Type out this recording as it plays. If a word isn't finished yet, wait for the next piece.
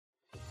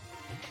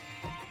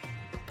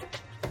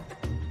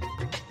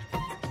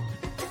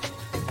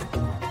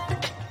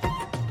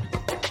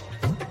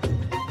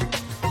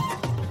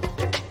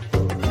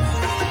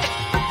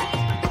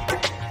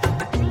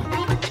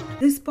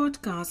This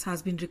podcast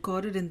has been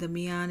recorded in the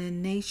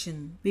Mianan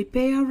Nation. We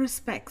pay our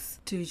respects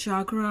to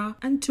Jagra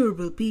and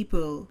Turrbal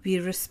people. We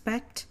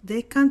respect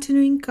their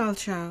continuing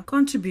culture,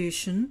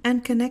 contribution,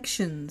 and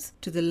connections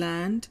to the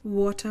land,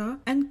 water,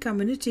 and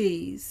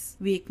communities.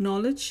 We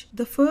acknowledge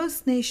the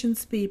First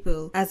Nations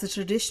people as the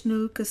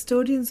traditional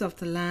custodians of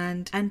the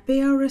land and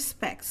pay our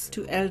respects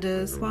to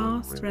elders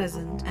past,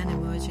 present, and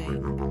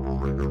emerging.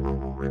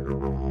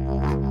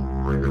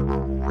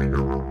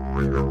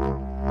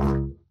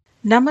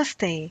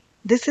 Namaste,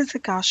 this is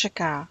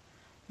Akashika.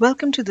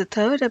 Welcome to the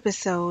third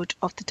episode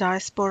of the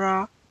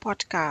Diaspora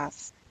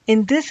podcast.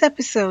 In this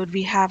episode,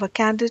 we have a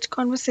candid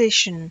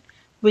conversation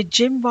with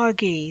Jim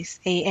Varghese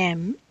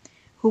AM,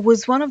 who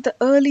was one of the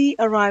early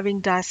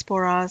arriving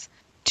diasporas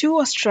to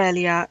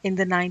Australia in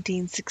the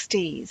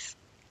 1960s.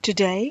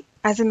 Today,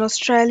 as an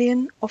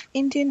Australian of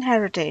Indian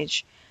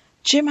heritage,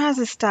 Jim has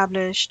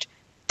established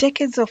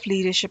decades of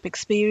leadership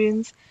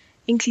experience,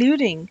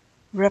 including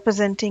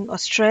representing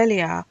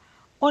Australia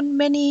on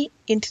many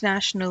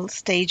international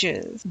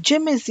stages.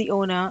 Jim is the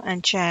owner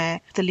and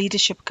chair of the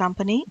Leadership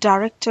Company,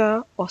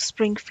 director of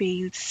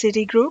Springfield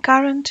City Group,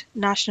 current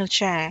national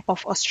chair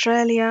of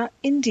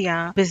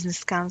Australia-India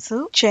Business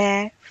Council,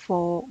 chair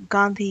for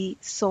Gandhi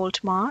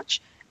Salt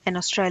March, an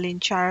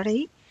Australian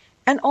charity,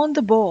 and on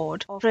the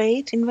board of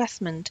Trade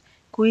Investment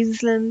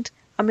Queensland,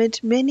 amid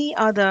many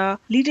other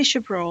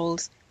leadership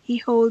roles he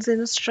holds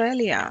in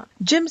Australia.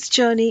 Jim's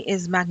journey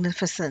is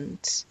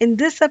magnificent. In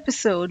this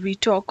episode, we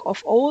talk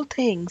of all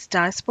things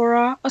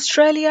diaspora,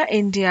 Australia,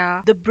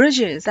 India, the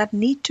bridges that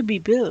need to be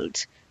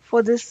built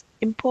for this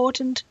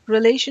important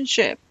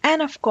relationship,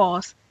 and of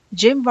course,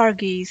 Jim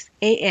Varghese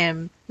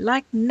AM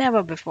like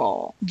never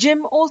before.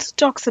 Jim also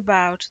talks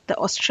about the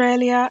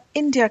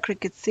Australia-India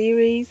cricket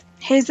series.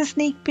 Here's a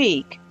sneak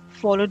peek,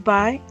 followed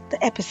by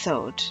the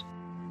episode.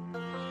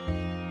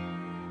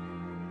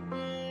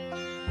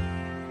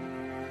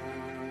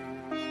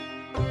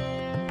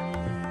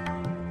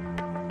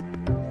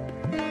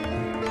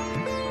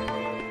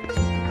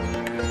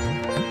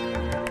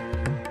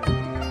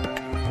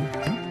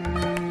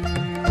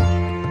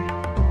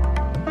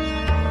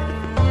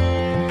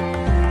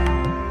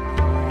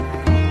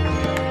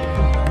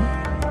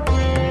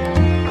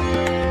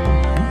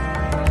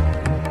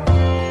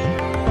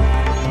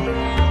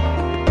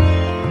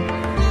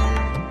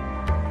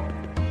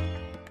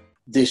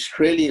 The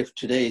Australia of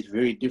today is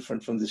very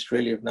different from the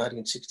Australia of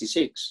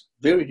 1966.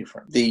 Very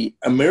different. The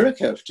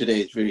America of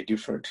today is very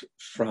different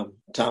from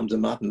times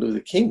of Martin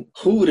Luther King.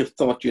 Who would have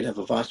thought you'd have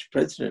a vice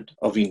president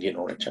of Indian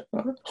origin?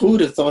 Right? Who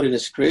would have thought in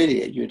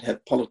Australia you'd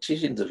have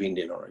politicians of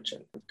Indian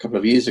origin? A couple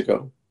of years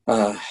ago,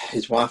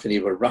 his wife and he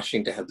were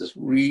rushing to have this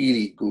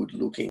really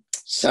good-looking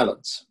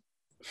salads,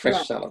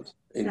 fresh salad,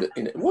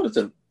 in what is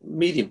a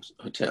medium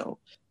hotel.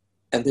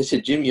 And they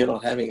said, "Jim, you're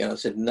not having it." I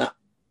said, "No."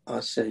 I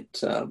said,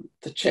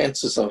 the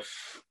chances of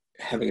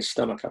having a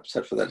stomach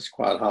upset for that is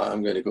quite high.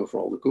 I'm going to go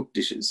for all the cooked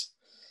dishes.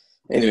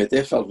 Anyway,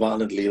 they felt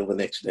violently ill the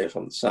next day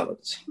from the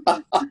salads.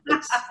 That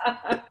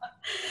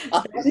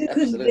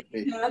is a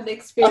big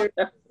experience,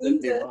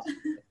 isn't it?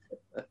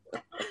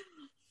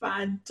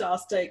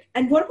 Fantastic.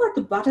 And what about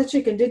the butter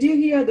chicken? Did you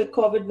hear the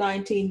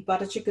COVID-19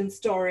 butter chicken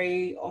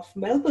story of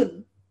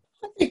Melbourne?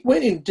 I think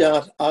when in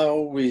doubt, I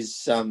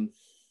always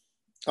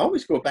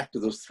go back to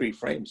those three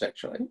frames,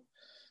 actually.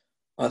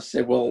 I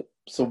said, well,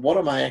 so what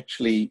am I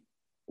actually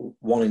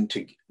wanting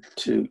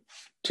to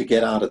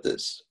get out of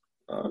this?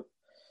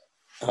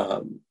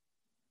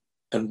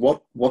 And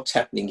what's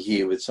happening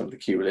here with some of the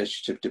key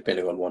relationships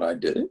depending on what I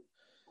do?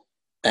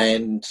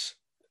 And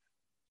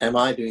am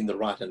I doing the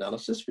right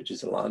analysis, which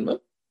is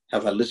alignment?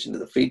 Have I listened to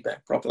the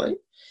feedback properly?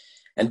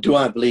 And do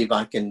I believe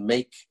I can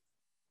make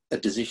a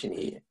decision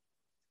here?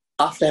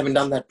 After having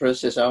done that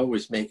process, I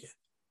always make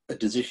a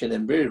decision,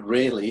 and very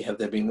rarely have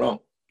they been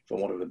wrong, for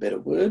want of a better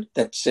word,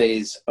 that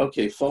says,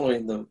 okay,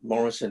 following the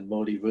Morris and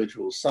Modi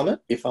virtual summit,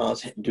 if I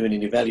was doing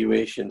an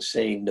evaluation,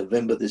 say in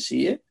November this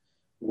year,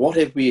 what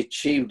have we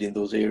achieved in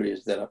those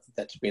areas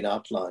that's been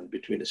outlined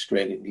between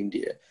Australia and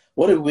India?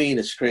 What have we in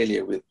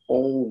Australia, with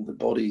all the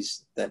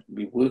bodies that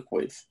we work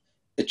with,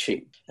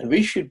 achieved? And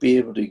we should be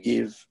able to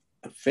give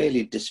a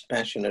fairly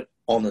dispassionate,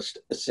 honest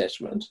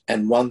assessment,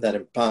 and one that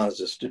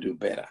empowers us to do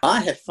better.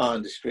 I have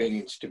found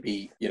Australians to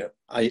be,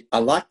 I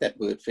like that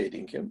word, fair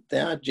income.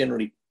 They are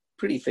generally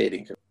pretty fair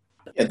income.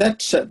 Yeah,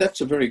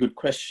 that's a very good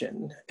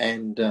question,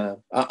 and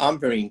I'm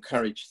very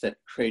encouraged that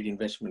Trade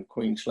Investment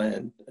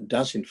Queensland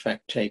does in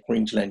fact take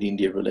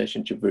Queensland-India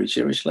relationship very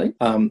seriously.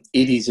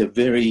 It is a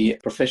very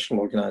professional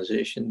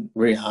organisation,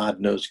 very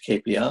hard-nosed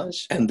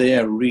KPIs, and they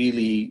are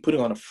really putting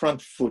on a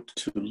front foot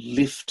to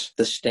lift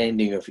the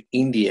standing of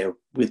India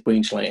with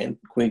Queensland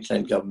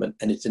government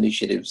and its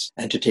initiatives,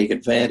 and to take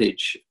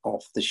advantage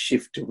of the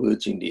shift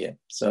towards India.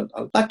 So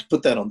I'd like to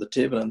put that on the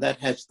table, and that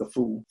has the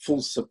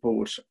full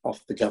support of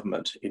the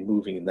government in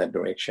moving in that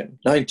direction.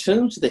 Now, in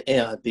terms of the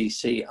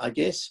AIBC, I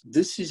guess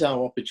this is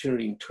our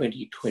opportunity in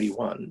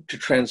 2021 to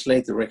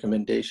translate the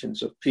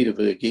recommendations of Peter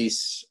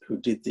Varghese, who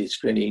did the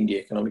Australia-India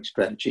Economic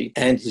Strategy,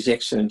 and His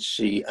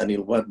Excellency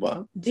Anil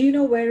Wadhwa. Do you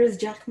know where is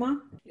Jack Ma?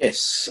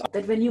 Yes.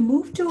 That when you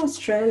moved to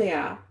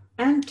Australia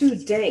and to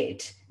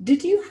date,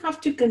 did you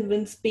have to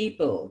convince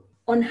people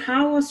on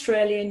how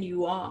Australian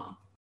you are?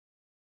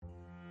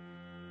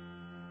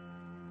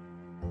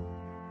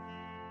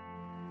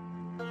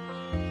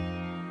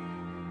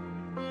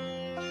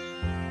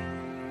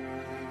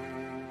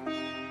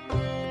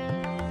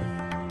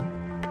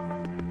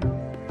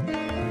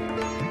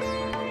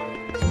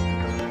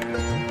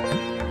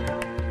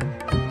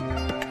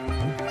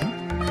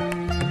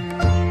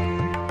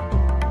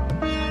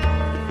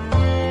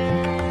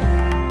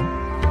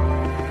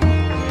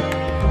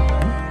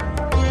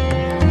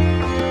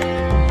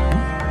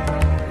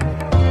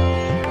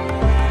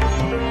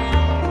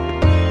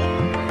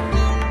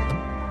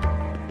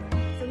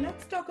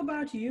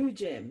 About you,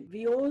 Jim.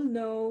 We all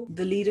know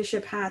the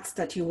leadership hats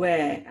that you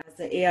wear as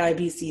the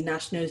AIBC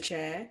National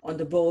Chair on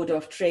the Board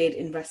of Trade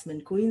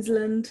Investment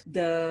Queensland,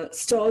 the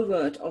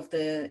stalwart of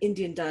the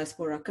Indian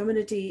diaspora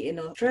community in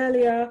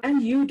Australia,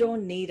 and you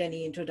don't need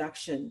any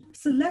introduction.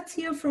 So let's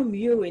hear from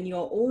you in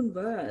your own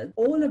words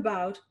all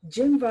about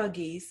Jim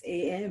Varghese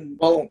AM.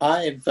 Well,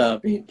 I've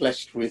been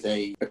blessed with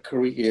a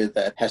career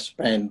that has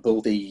spanned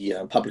both the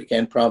public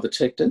and private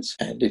sectors,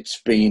 and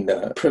it's been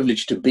a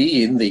privilege to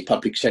be in the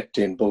public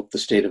sector in both the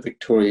state of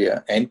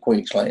Victoria and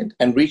Queensland,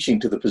 and reaching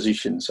to the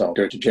positions of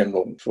Director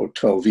General for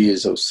 12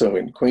 years or so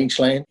in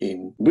Queensland,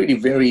 in really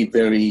very,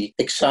 very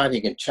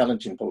exciting and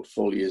challenging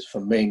portfolios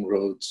from main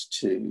roads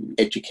to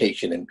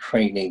education and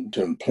training,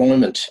 to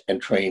employment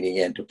and training,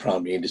 and to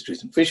primary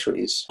industries and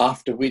fisheries.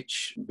 After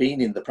which,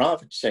 being in the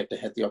private sector,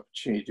 had the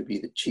opportunity to be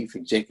the Chief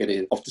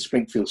Executive of the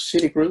Springfield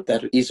City Group.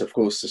 That is, of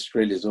course,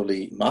 Australia's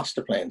only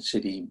master plan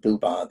city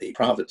built by the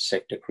private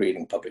sector,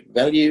 creating public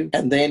value,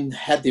 and then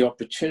had the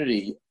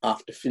opportunity,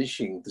 after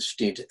finishing the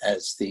stint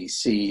as the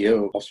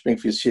CEO of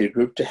Springfield City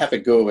Group, to have a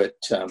go at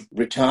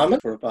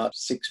retirement for about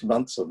 6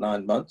 months or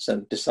 9 months,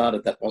 and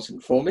decided that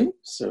wasn't for me.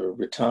 So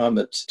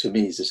retirement to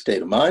me is a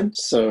state of mind.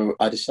 So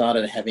I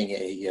decided having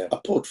a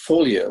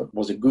portfolio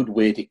was a good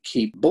way to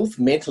keep both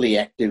mentally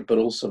active but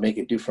also make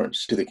a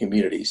difference to the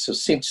community. So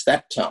since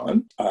that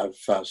time, I've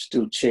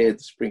still chaired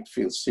the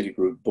Springfield City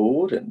Group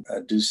board and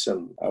do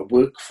some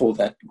work for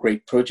that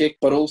great project,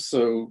 but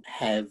also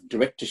have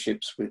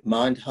directorships with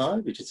Mind High,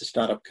 which is a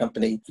startup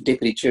company,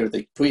 deputy chair of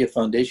the Puya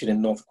Foundation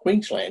in North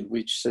Queensland,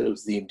 which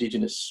serves the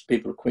Indigenous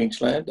people of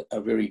Queensland, a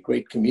very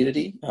great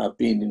community. I've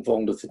been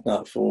involved with it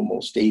now for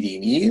almost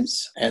 18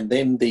 years. And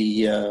then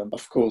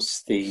of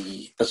course,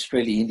 the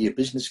Australia-India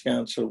Business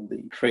Council,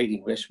 the Trade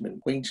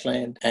Investment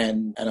Queensland,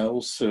 and I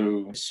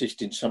also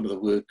assist in some of the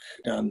work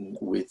done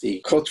with the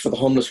Coach for the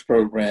Homeless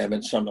program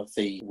and some of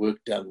the work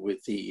done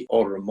with the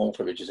Order of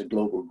Malta, which is a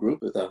global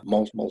group with a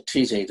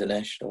Maltese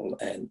International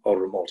and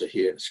Order of Malta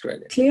here in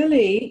Australia.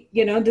 Clearly,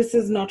 this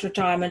is not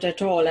retirement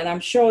at all. And I'm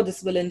sure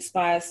this will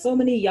inspire so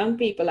many young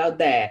people out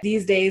there.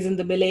 These days in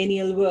the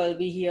millennial world,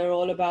 we hear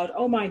all about,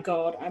 oh my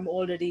God, I'm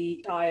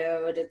already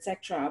tired,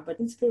 etc. But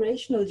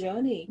inspirational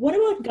journey. What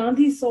about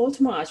Gandhi's Salt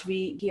March?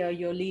 We hear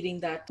you're leading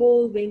that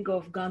whole wing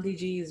of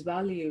Gandhiji's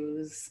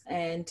values.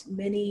 And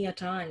many a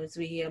times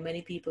we hear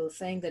many people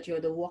saying that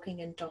you're the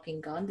walking and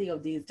talking Gandhi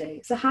of these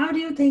days. So how do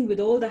you think, with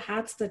all the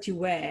hats that you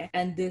wear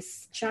and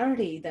this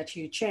charity that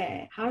you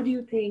chair, how do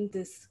you think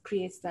this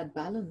creates that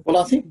balance? Well,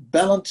 I think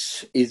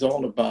balance is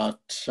all about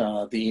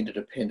the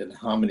interdependent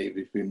harmony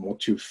between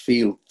what you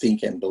feel,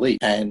 think, and believe.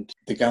 And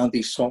the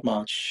Gandhi Salt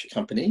March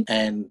Company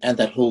and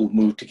that whole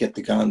move to get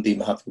the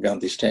Mahatma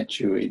Gandhi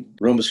statue in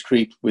Roma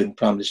Street when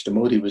Prime Minister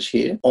Modi was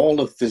here,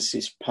 all of this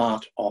is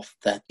part of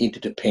that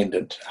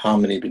interdependent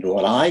harmony between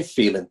what I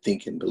feel and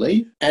think and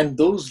believe. And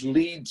those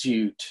leads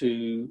you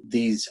to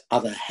these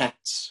other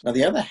hats. Now,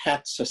 the other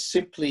hats are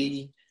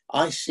simply,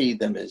 I see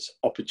them as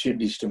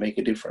opportunities to make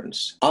a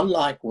difference.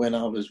 Unlike when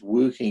I was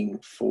working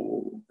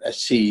for a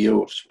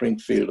CEO of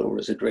Springfield or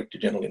as a Director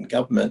General in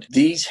government,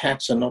 these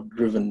hats are not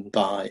driven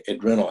by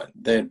adrenaline.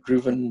 They're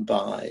driven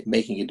by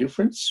making a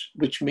difference,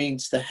 which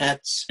means the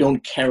hats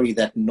don't carry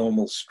that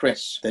normal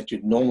stress that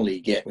you'd normally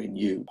get when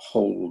you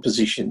hold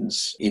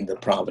positions in the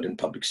private and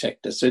public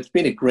sector. So it's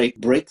been a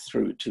great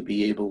breakthrough to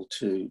be able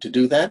to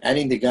do that. And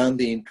in the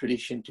Gandhian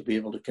tradition, to be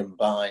able to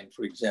combine,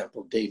 for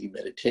example, daily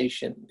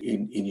meditation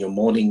in your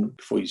morning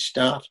before you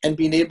start, and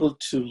being able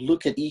to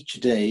look at each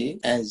day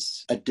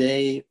as a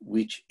day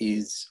which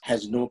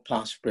has no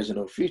past, present,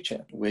 or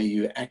future, where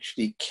you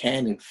actually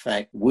can, in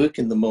fact, work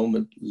in the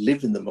moment,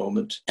 live in the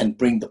moment, and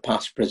bring the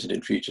past, present,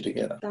 and future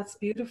together. That's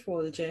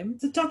beautiful, Jim.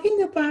 So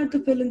talking about the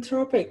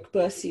philanthropic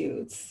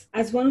pursuits,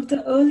 as one of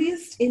the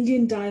earliest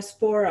Indian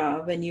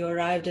diaspora when you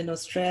arrived in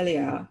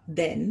Australia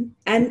then,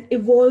 and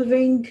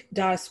evolving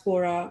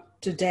diaspora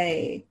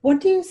today,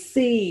 what do you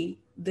see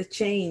the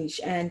change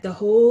and the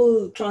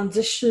whole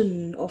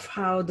transition of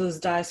how those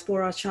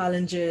diaspora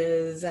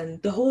challenges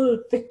and the whole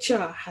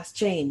picture has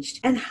changed.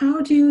 And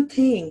how do you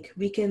think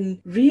we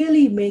can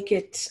really make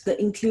it the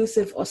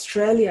inclusive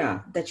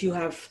Australia that you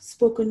have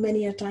spoken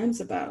many a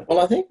times about? Well,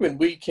 I think when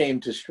we came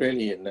to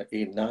Australia in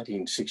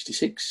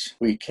 1966,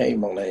 we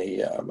came on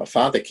my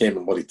father came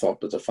on what he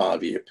thought was a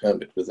 5-year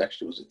permit, was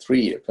actually was a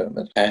 3-year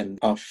permit. And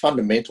our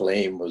fundamental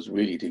aim was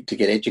really to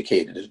get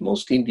educated, as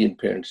most Indian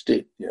parents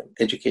did.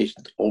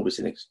 Education is always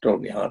an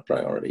extraordinarily high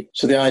priority.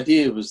 So the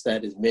idea was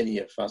that as many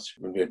of us,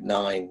 when we had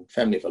 9,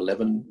 family of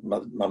 11,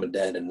 mum and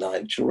dad and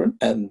 9 children.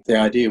 And the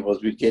idea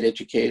was we'd get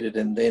educated,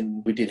 and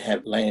then we did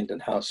have land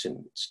and house in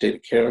the state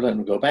of Kerala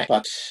and go back.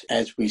 But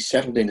as we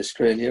settled in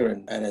Australia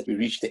and as we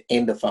reached the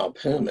end of our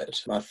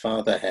permit, my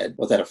father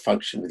was at a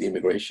function with the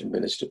immigration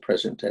minister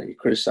present, and he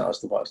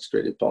criticised the White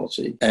Australia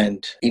policy.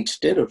 And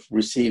instead of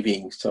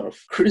receiving sort of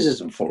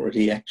criticism for it,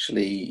 he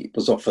actually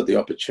was offered the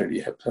opportunity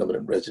to have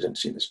permanent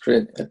residency in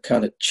Australia. That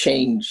kind of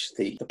changed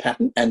the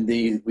pattern, and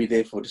we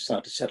therefore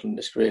decided to settle in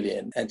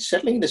Australia. And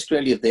settling in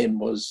Australia then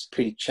was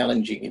pretty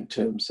challenging in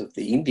terms of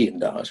the Indian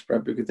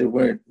diaspora, because there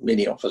weren't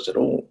many of us at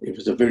all. It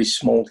was a very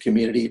small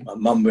community. My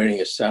mum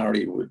wearing a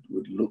sari would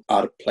look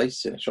out of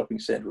place in a shopping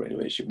centre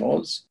anywhere she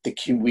was.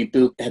 We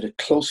had a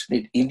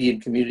close-knit Indian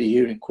community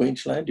here in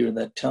Queensland during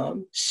that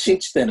time.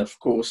 Since then, of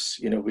course,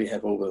 we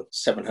have over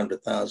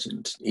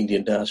 700,000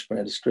 Indian diaspora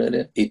in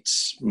Australia.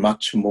 It's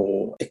much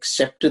more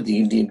accepted, the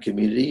Indian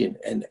community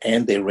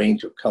and their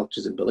range of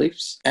cultures and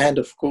beliefs. And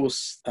of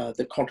course,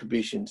 the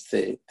contributions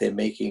they're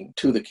making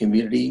to the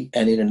community,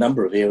 and in a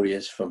number of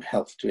areas, from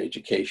health to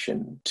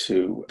education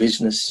to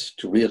business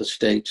to real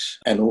estate,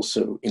 and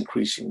also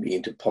increasingly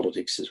into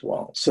politics as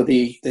well. So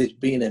there's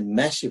been a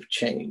massive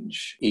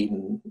change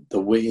in the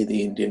way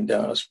the Indian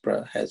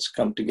diaspora has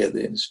come together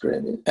in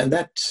Australia. And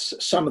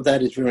some of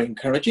that is very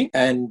encouraging,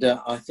 and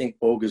I think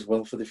augurs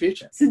well for the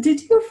future. So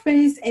did you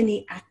face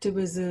any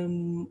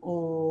activism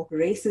or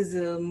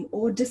racism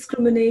or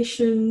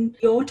discrimination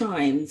your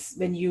times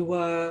when you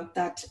were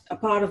a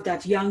part of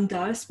that young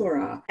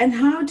diaspora? And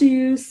how do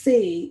you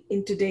say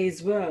in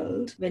today's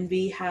world, when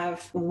we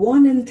have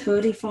 1 in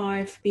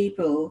 35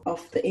 people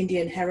of the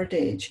Indian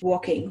heritage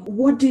walking,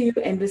 what do you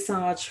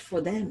envisage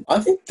for them? I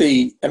think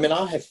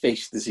I have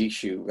faced this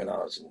issue when I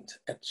was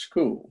at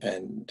school,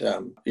 and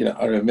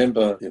I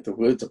remember the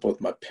words of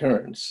both my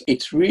parents.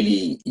 It's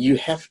really, you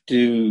have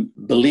to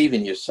believe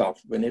in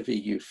yourself whenever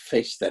you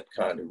face that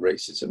kind of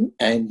racism,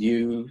 and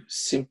you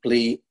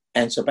simply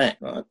answer back,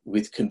 right,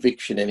 with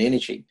conviction and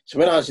energy. So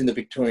when I was in the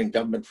Victorian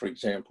government, for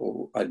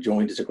example, I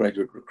joined as a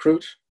graduate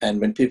recruit. And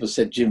when people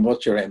said, "Jim,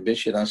 what's your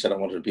ambition?" I said I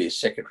wanted to be a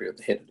secretary of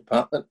the head of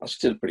department. I was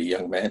still a pretty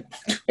young man.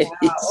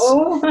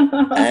 Wow.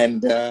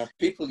 And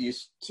people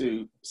used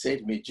to say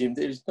to me, "Jim,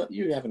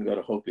 you haven't got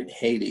a hope in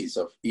Hades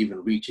of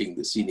even reaching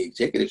the senior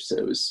executive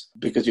service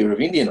because you're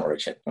of Indian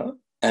origin." Right?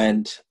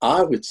 And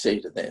I would say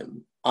to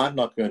them, I'm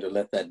not going to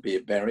let that be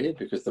a barrier,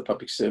 because the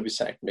Public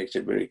Service Act makes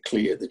it very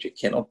clear that you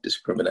cannot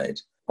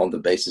discriminate on the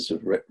basis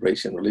of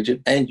race and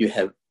religion, and you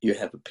have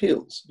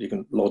appeals. You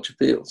can lodge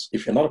appeals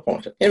if you're not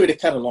appointed. Anyway, to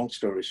cut a long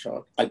story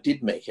short, I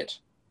did make it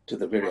to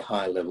the very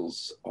high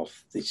levels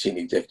of the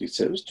senior executive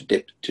service, to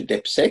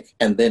DepSec,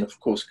 and then, of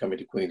course, coming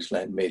to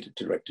Queensland, made it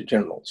Director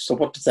General. So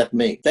what does that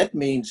mean? That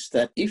means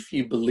that if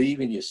you believe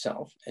in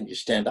yourself and you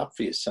stand up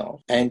for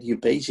yourself, and you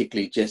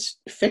basically just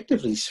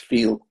effectively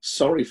feel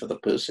sorry for the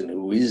person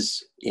who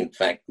is, in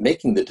fact,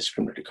 making the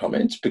discriminatory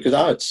comments, because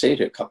I would say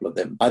to a couple of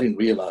them, I didn't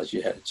realize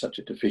you had such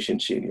a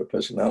deficiency in your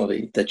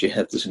personality that you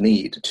have this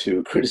need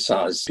to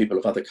criticize people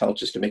of other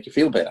cultures to make you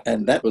feel better.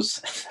 And that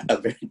was a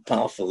very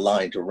powerful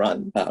line to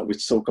run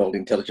with so-called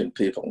intelligent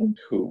people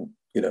who,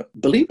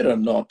 believe it or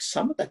not,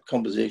 some of that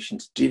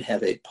conversations did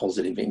have a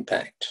positive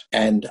impact.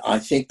 And I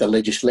think the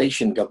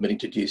legislation government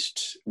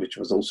introduced, which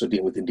was also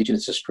dealing with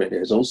Indigenous Australia,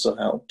 has also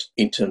helped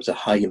in terms of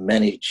how you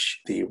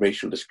manage the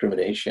racial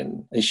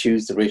discrimination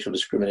issues, the Racial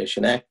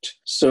Discrimination Act.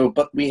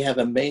 But we have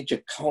a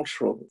major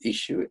cultural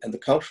issue, and the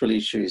cultural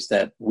issue is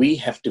that we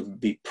have to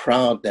be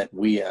proud that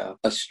we are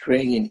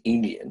Australian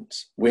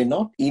Indians. We're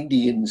not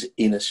Indians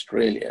in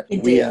Australia.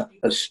 Indeed. We are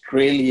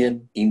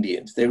Australian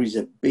Indians. There is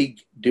a big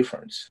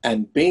difference.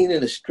 And being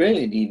an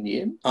Australian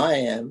Indian, I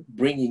am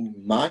bringing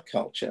my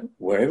culture,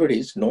 wherever it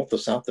is, north or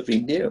south of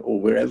India,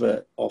 or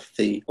wherever of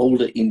the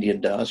older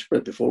Indian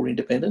diaspora before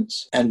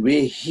independence. And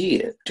we're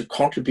here to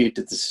contribute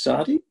to the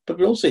society, but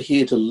we're also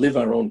here to live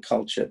our own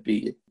culture,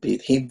 be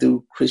it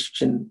Hindu,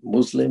 Christian,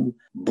 Muslim,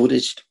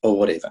 Buddhist, or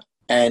whatever.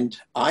 And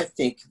I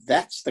think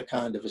that's the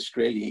kind of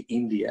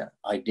Australia-India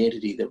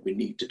identity that we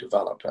need to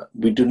develop.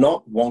 We do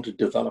not want to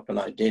develop an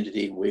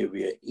identity where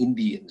we are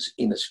Indians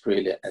in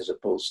Australia as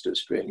opposed to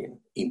Australian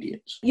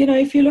Indians.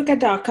 If you look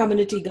at our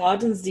community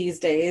gardens these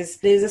days,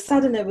 there's a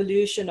sudden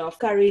evolution of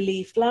curry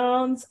leaf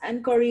plants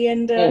and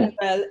coriander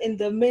in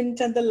the mint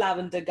and the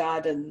lavender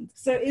garden.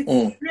 So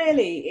it's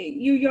really,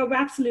 you're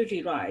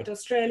absolutely right.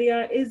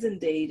 Australia is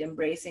indeed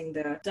embracing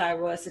the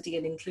diversity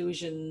and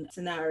inclusion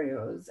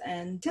scenarios.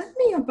 And tell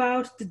me about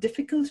about the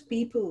difficult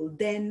people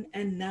then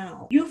and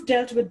now. You've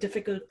dealt with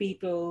difficult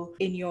people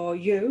in your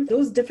youth.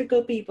 Those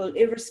difficult people,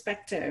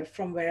 irrespective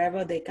from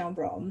wherever they come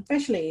from,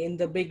 especially in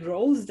the big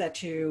roles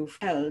that you've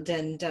held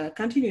and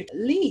continue to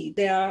lead,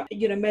 there are,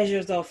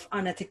 measures of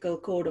unethical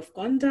code of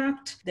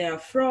conduct. There are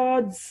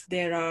frauds.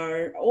 There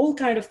are all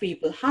kind of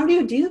people. How do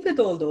you deal with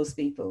all those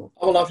people?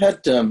 Well, I've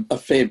had a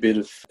fair bit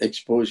of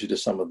exposure to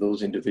some of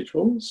those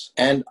individuals,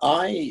 and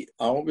I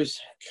always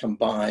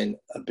combine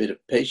a bit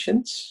of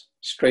patience,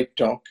 straight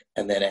talk,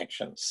 and then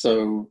action.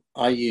 So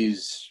I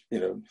use,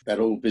 that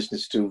old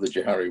business tool, the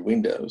Johari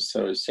window.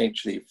 So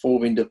essentially 4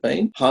 window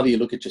pane. How do you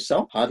look at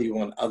yourself? How do you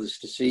want others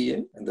to see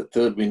you? And the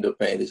 3rd window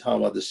pane is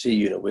how others see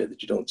you in a way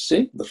that you don't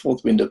see. The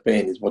 4th window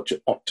pane is what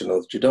you ought to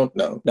know that you don't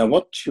know. Now,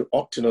 what you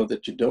ought to know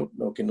that you don't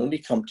know can only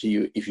come to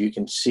you if you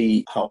can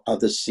see how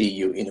others see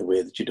you in a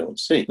way that you don't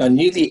see. Now,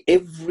 nearly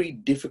every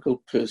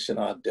difficult person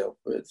I've dealt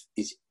with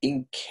is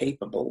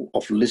incapable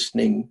of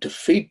listening to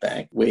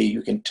feedback where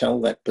you can tell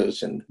that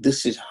person,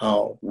 this is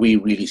how we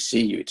really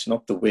see you. It's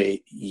not the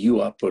way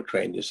you are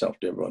portraying yourself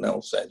to everyone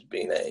else as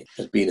being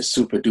a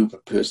super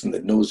duper person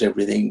that knows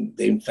everything.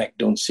 They in fact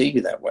don't see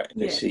you that way.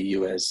 They see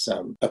you as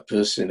a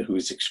person who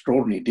is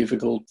extraordinarily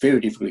difficult, very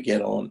difficult to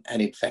get on,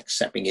 and in fact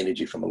sapping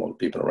energy from a lot of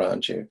people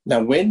around you.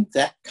 Now, when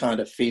that kind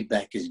of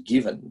feedback is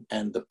given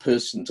and the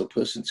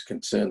person's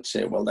concerned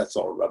say, well, that's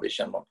all rubbish,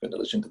 I'm not going to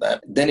listen to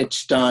that, then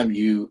it's time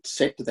you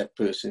said to that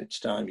person, it's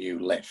time you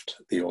left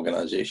the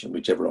organization,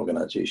 whichever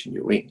organization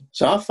you're in.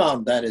 So I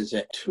found that as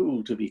a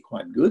tool to be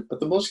quite good. But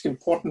the most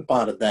important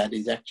part of that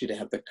is actually to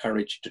have the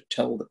courage to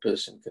tell the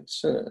person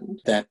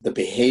concerned that the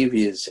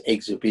behaviors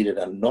exhibited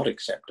are not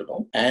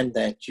acceptable and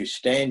that you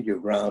stand your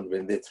ground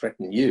when they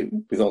threaten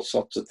you with all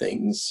sorts of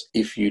things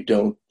if you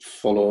don't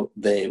follow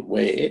their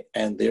way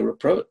and their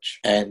approach.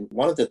 And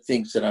one of the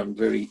things that I'm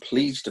very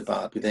pleased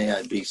about with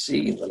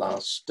AIBC in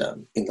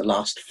the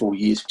last 4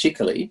 years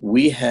particularly,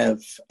 we have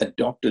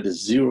adopted a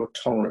zero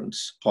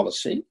tolerance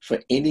policy for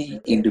any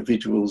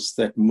individuals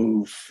that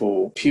move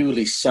for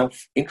purely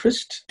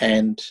self-interest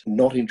and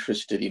not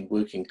interested in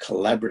working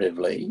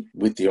collaboratively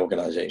with the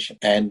organization.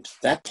 And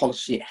that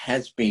policy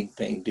has been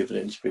paying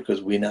dividends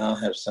because we now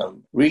have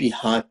some really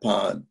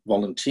high-powered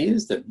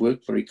volunteers that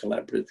work very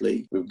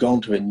collaboratively. We've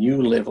gone to a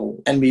new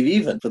level, and we've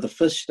even, for the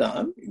first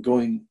time,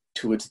 going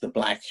towards the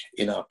black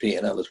in our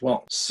P&L as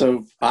well.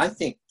 So I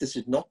think this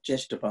is not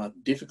just about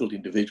difficult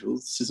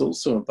individuals, this is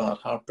also about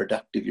how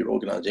productive your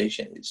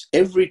organization is.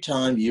 Every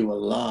time you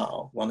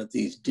allow one of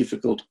these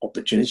difficult,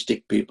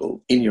 opportunistic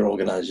people in your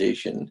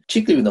organization,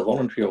 particularly in a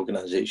voluntary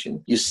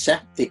organization, you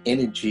sap the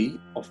energy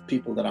of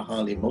people that are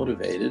highly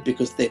motivated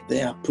because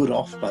they are put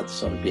off by the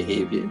sort of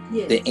behavior.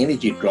 Yes. Their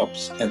energy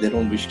drops and they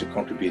don't wish to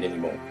contribute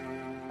anymore.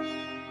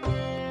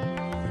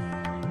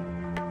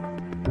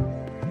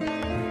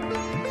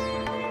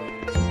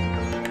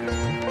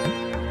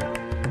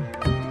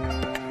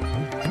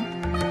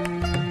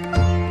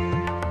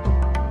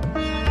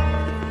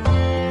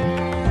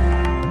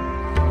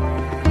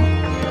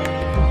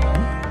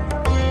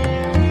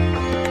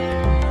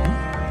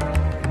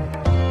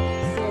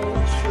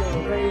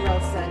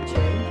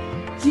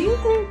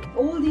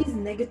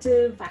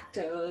 Negative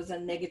factors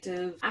and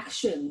negative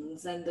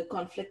actions and the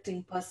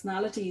conflicting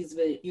personalities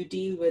you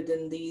deal with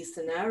in these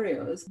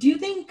scenarios, do you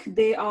think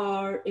they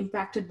are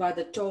impacted by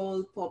the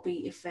tall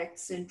poppy effect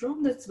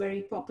syndrome that's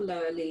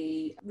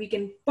we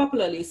can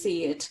popularly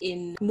see it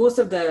in most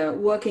of the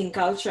working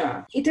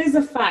culture? It is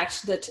a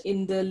fact that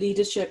in the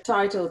leadership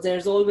titles,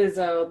 there's always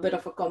a bit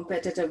of a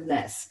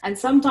competitiveness. And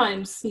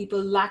sometimes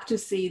people lack to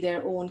see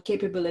their own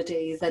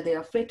capabilities that they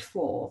are fit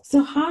for.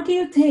 So how do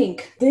you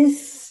think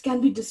this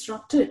can be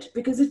disrupted?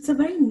 Because it's a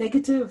very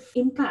negative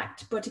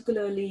impact,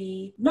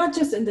 particularly not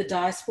just in the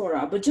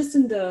diaspora, but just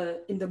in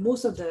the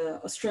most of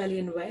the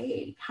Australian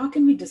way. How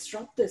can we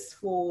disrupt this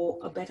for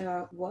a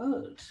better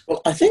world?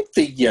 Well, I think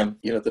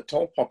the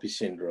tall poppy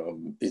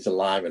syndrome is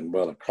alive and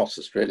well across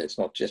Australia. It's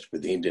not just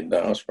with the Indian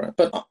diaspora.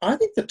 But I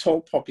think the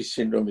tall poppy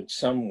syndrome in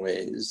some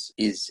ways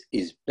is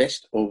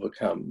best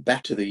overcome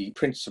back to the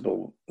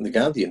principle, the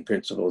Gandhian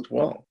principle as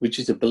well, which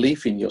is a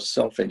belief in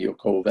yourself and your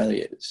core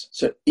values.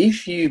 So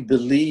if you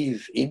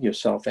believe in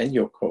yourself and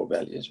your core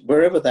values,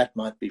 wherever that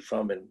might be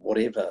from and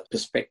whatever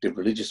perspective,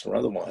 religious or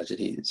otherwise it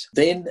is,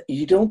 then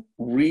you don't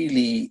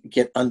really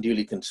get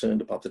unduly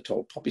concerned about the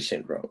tall poppy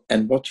syndrome.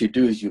 And what you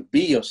do is you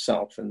be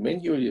yourself. And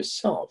when you're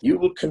yourself, you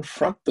will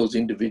confront those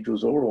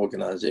individuals or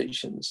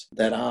organizations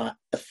that are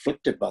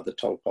afflicted by the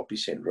tall poppy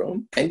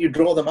syndrome, and you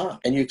draw them out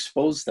and you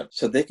expose them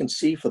so they can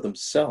see for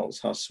themselves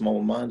how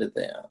small-minded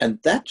they are. And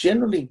that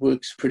generally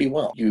works pretty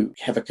well. You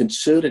have a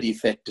concerted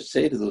effect to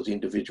say to those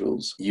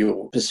individuals,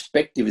 your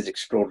perspective is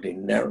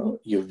extraordinarily narrow,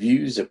 your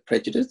views are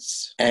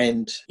prejudice,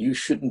 and you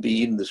shouldn't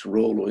be in this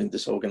role or in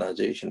this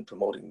organization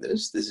promoting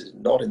this. This is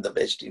not in the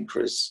best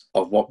interests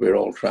of what we're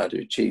all trying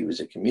to achieve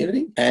as a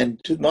community.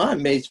 And to my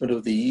amazement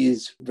over the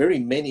years, very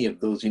many of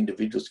those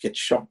individuals get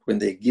shocked when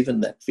they're given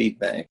that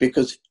feedback,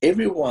 because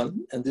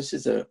everyone, and this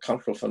is a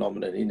cultural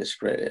phenomenon in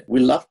Australia, we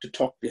love to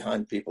talk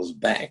behind people's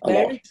back a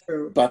lot.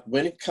 True. But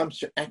when it comes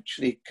to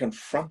actually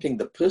confronting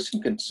the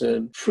person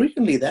concerned,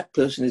 frequently that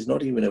person is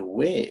not even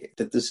aware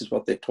that this is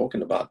what they're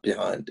talking about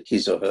behind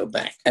his or her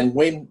back. And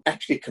when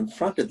actually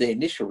confronted, their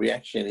initial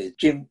reaction is,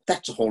 Jim,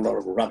 that's a whole lot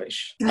of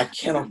rubbish. I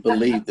cannot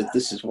believe that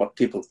this is what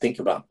people think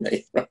about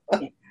me.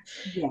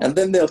 Yeah. And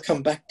then they'll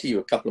come back to you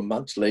a couple of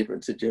months later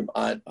and say, Jim,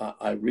 I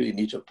really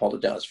need to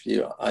apologize for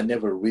you. I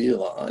never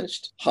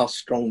realized how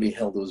strongly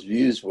held those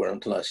views were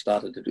until I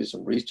started to do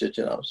some research,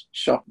 and I was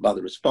shocked by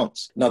the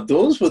response. Now,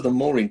 those were the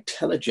more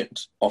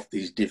intelligent of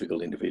these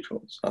difficult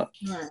individuals.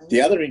 Right.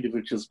 The other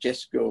individuals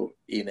just go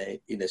in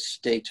a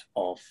state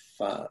of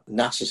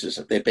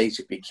narcissism. They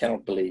basically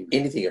cannot believe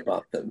anything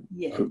about them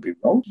could be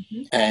wrong.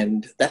 Mm-hmm.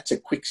 And that's a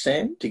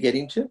quicksand to get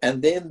into.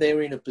 And then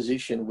they're in a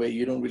position where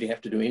you don't really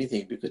have to do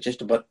anything, because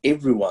just about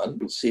everyone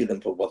will see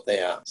them for what they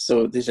are.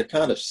 So there's a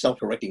kind of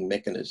self-correcting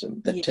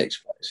mechanism that takes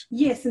place.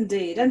 Yes,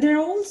 indeed. And there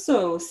are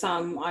also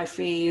some, I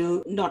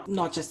feel,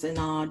 not just in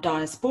our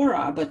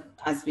diaspora, but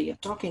as we are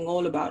talking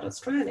all about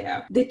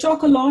Australia, they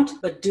talk a lot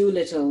but do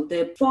little.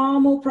 They're far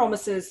more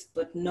promises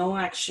but no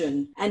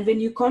action. And when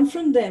you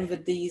confront them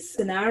with these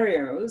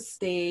scenarios,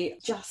 they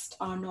just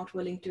are not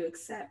willing to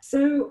accept.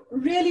 So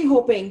really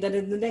hoping that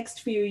in the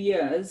next few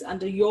years,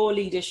 under your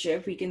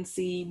leadership, we can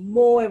see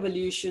more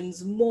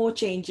evolutions, more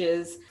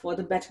changes for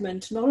the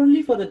betterment, not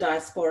only for the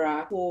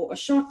diaspora for a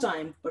short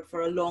time, but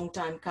for a long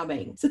time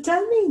coming. So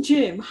tell me,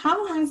 Jim,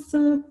 how has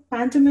the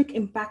pandemic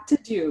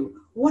impacted you?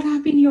 What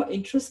have been your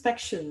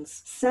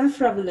introspections,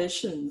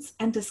 self-revelations,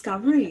 and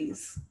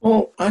discoveries?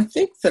 Well, I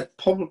think that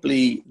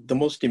probably the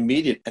most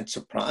immediate and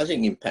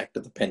surprising impact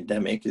of the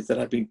pandemic is that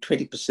I've been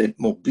 20%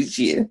 more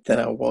busier than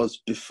I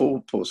was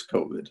before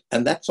post-COVID.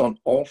 And that's on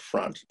all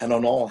fronts and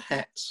on all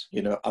hats.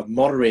 I've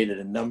moderated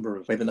a number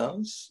of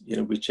webinars,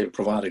 which have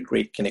provided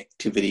great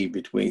connectivity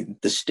between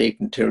the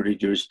state and territory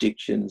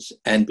jurisdictions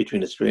and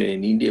between Australia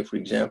and India, for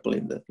example,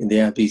 in the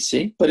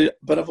RBC.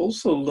 But I've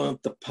also learned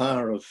the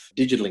power of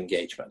digital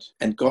engagement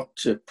and got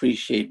to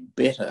appreciate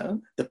better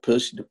the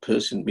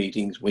person-to-person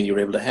meetings when you're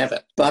able to have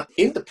it. But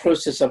in the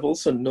process, I've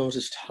also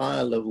noticed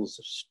higher levels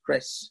of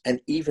stress and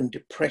even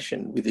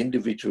depression with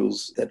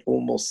individuals that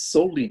almost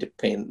solely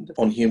depend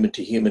on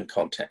human-to-human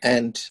contact.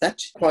 And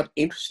that's quite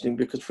interesting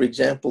because, for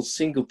example,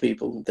 single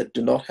people that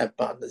do not have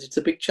partners, it's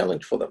a big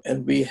challenge for them.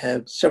 And we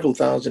have several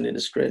thousand in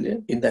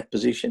Australia in that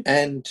position.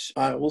 And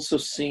I've also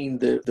seen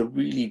the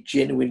really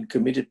genuine,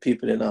 committed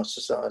people in our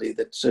society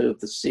that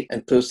serve the sick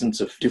and persons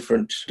of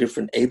different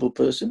able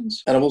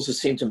persons. And I've also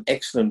seen some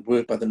excellent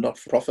work by the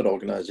not-for-profit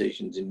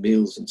organizations in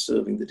meals and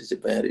serving the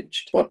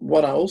disadvantaged.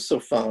 What I also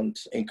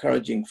found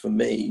encouraging for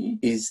me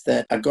is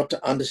that I got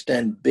to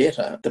understand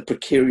better the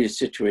precarious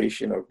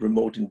situation of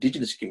remote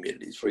Indigenous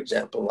communities, for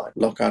example, like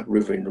Lockhart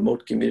River in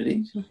remote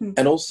communities,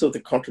 and also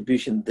the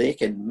contribution they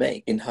can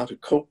make in how to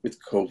cope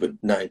with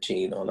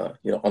COVID-19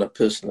 on a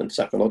personal and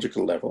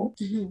psychological level.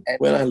 And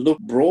when I look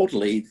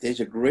broadly,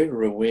 there's a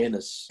greater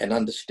awareness and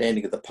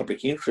understanding of the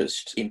public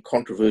interest in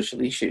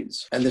controversial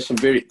issues. And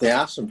there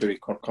are some very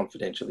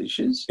confidential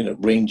issues,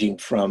 ranging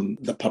from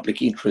the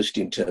public interest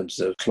in terms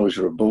of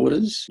closure of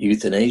borders,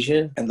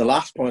 euthanasia. And the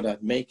last point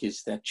I'd make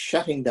is that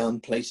shutting down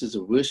places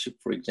of worship,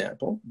 for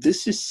example,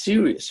 this is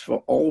serious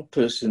for all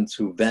persons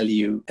who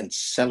value and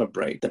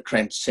celebrate the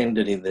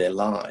transcendent in their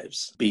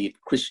lives, be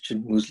it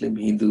Christian, Muslim,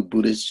 Hindu,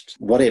 Buddhist,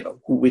 whatever,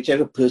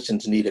 whichever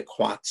persons need a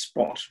quiet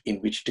spot in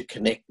which to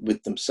connect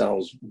with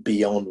themselves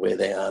beyond where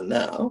they are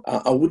now.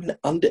 I wouldn't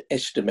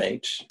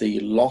underestimate the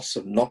loss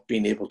of not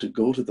being able to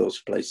go to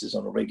those places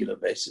on a regular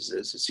basis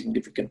as a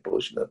significant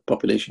portion of the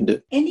population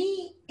do.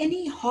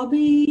 Any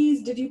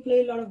hobbies? Did you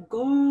play a lot of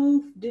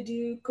golf? Did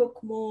you cook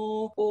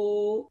more?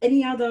 Or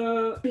any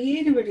other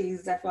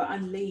creativities that were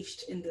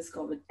unleashed in this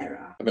COVID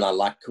era? I mean, I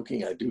like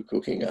cooking. I do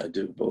cooking. I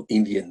do both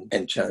Indian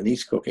and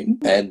Chinese cooking.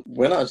 And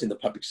when I was in the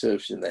public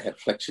service and they had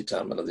flexi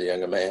time when I was a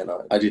younger man,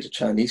 I did a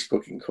Chinese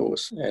cooking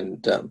course,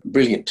 and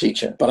brilliant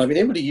teacher. But I've been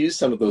able to use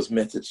some of those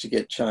methods to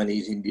get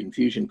Chinese-Indian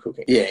fusion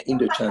cooking. Yeah,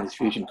 Indo-Chinese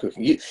fusion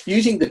cooking.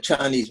 Using the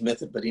Chinese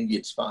method, but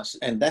Indian spices.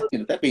 And that's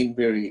been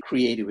very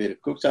creative way to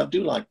cook. So I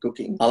do like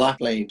cooking. I like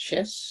playing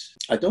chess.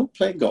 I don't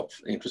play golf,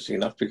 interesting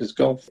enough, because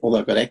golf, although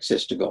I've got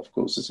access to golf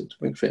courses at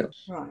Springfield,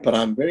 but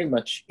I'm very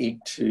much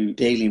into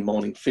daily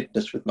morning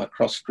fitness with my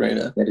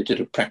cross-trainer,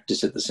 meditative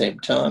practice at the same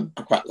time.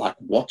 I quite like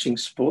watching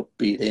sport,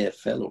 be it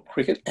AFL or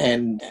cricket.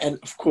 And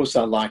of course,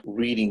 I like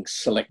reading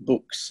select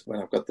books when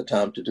I've got the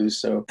time to do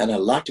so. And I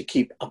like to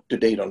keep up to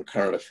date on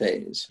current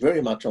affairs,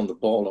 very much on the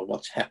ball of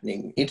what's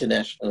happening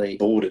internationally,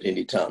 board at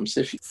any time. So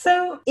issue.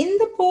 So, in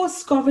the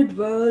post-COVID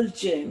world,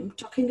 Jim,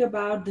 talking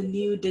about the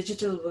new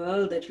digital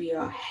world that we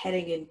are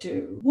heading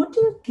into, what do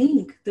you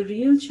think the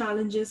real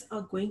challenges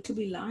are going to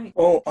be like?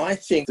 Well, I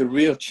think the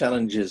real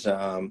challenges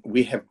are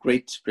we have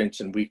great strengths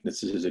and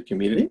weaknesses as a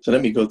community. So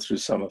let me go through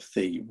some of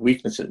the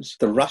weaknesses.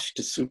 The rush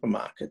to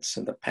supermarkets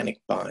and the panic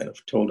buying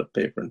of toilet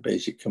paper and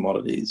basic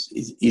commodities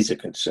is a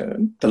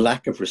concern. The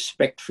lack of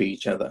respect for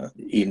each other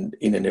in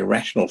an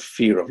irrational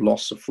fear of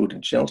loss of food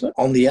and shelter.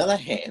 On the other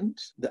hand,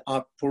 the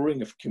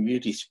outpouring of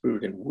community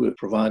spirit and work,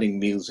 providing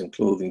meals and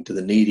clothing to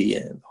the needy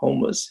and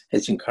homeless,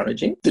 is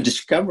encouraging. The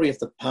discovery of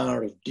the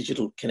power of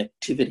digital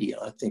connectivity,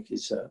 I think,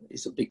 is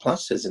a big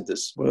plus, as in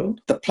this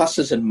world. The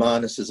pluses and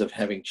minuses of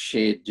having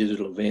shared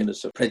digital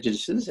awareness of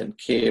prejudices and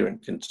care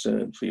and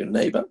concern for your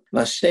neighbour.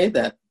 And I say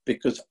that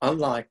because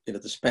unlike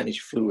the Spanish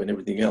flu and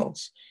everything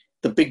else,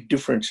 the big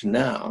difference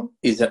now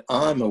is that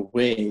I'm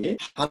aware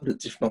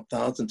hundreds, if not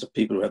thousands, of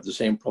people who have the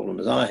same problem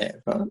as I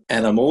have. Right?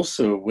 And I'm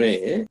also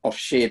aware of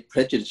shared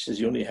prejudices.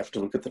 You only have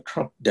to look at the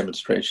Trump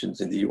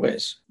demonstrations in the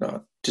US,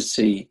 right, to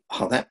see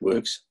how that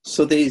works.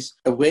 So there's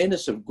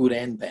awareness of good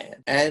and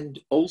bad. And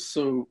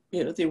also,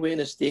 the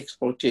awareness, the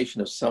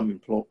exploitation of some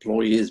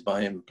employers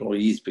by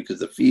employees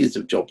because of the fears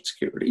of job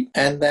security.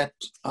 And that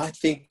I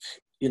think,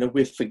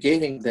 we're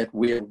forgetting that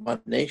we're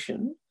one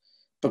nation,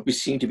 but we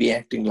seem to be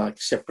acting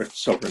like separate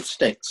sovereign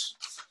states.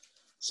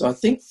 So I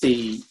think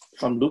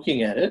if I'm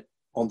looking at it,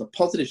 on the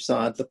positive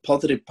side, the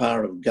positive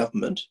power of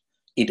government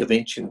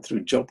intervention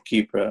through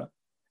JobKeeper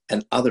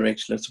and other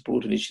excellent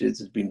support initiatives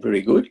has been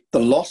very good. The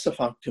loss of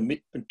our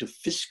commitment to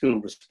fiscal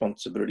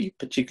responsibility,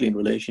 particularly in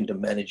relation to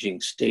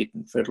managing state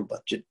and federal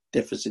budget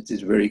deficits,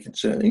 is very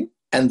concerning.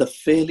 And the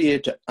failure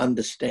to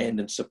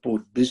understand and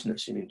support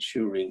business in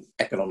ensuring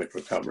economic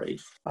recovery.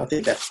 I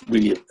think that's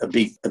really a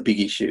big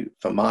issue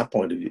from my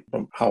point of view,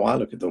 from how I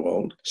look at the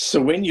world.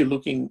 So when you're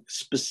looking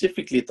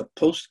specifically at the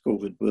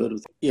post-COVID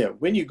world,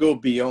 when you go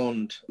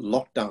beyond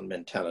lockdown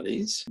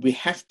mentalities, we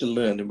have to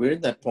learn, and we're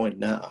in that point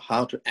now,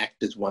 how to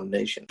act as one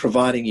nation,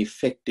 providing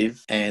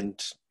effective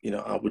and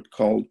I would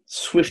call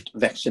swift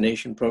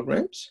vaccination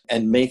programs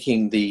and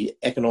making the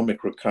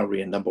economic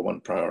recovery a number one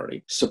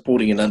priority,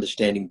 supporting and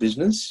understanding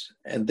business.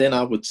 And then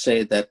I would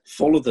say that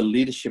follow the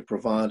leadership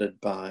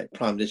provided by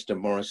Prime Minister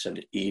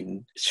Morrison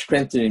in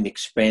strengthening and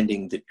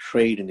expanding the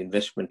trade and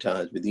investment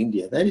ties with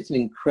India. That is an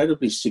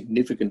incredibly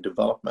significant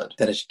development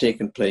that has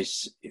taken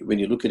place when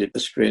you look at it,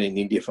 Australia and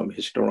India from a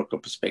historical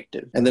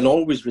perspective. And then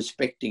always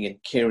respecting and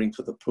caring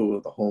for the poor,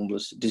 the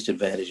homeless,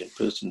 disadvantaged, and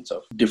persons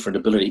of different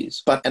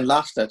abilities. And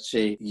last, I'd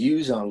say,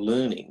 use our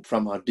learning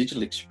from our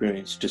digital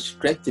experience to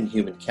strengthen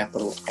human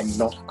capital and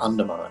not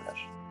undermine it.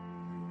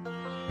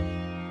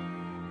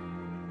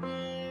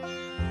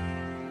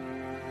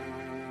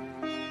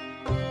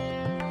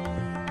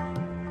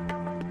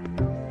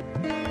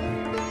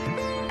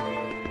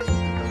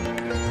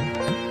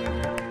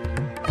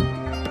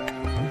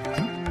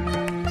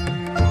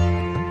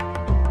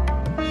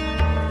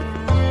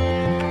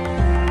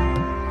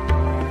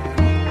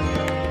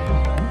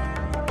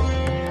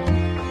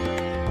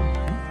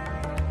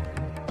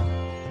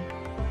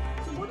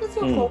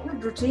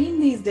 Corporate routine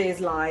these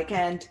days like,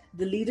 and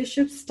the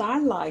leadership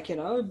style like,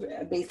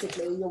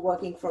 basically you're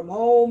working from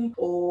home,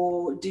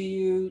 or do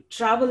you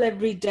travel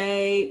every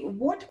day?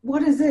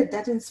 What is it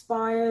that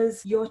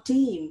inspires your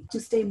team to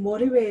stay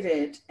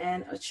motivated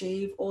and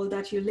achieve all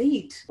that you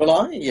lead? Well,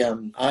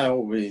 I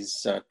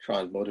always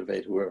try and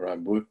motivate whoever I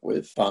work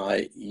with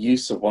by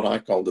use of what I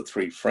call the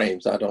three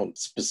frames. I don't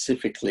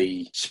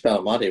specifically spell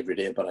them out every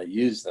day, but I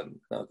use them.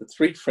 Now, the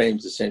three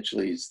frames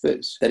essentially is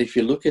this, that if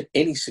you look at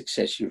any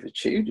success you've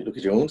achieved, you look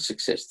at your own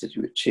success that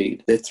you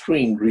achieved, there are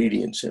three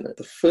ingredients in it.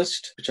 The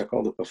first, which I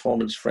call the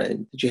performance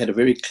frame, that you had a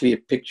very clear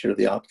picture of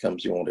the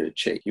outcomes you wanted to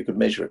achieve. You could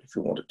measure it if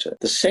you wanted to.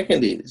 The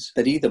second is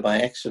that either by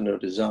accident or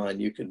design,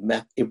 you could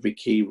map every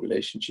key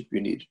relationship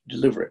you need to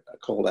deliver it. I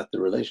call that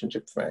the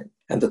relationship frame.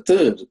 And the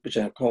third, which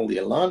I call the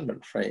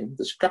alignment frame,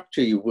 the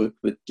structure you worked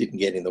with didn't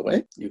get in the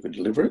way. You could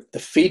deliver it. The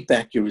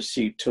feedback you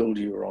received told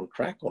you were on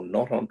track or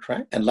not on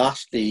track. And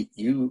lastly,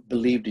 you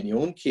believed in your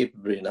own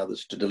capability and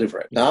others to deliver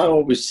it. Now, I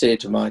always say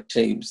to my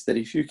teams that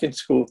if you can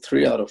score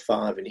 3 out of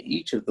 5 in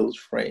each of those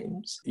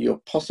frames, your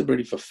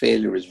possibility for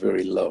failure is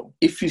very low.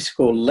 If you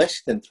score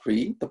less than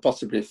 3, the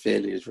possibility of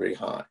failure is very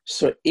high.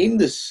 So in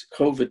this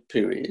COVID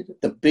period,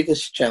 the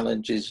biggest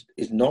challenge is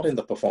not in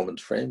the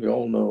performance frame. We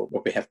all know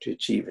what we have to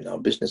achieve in our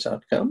business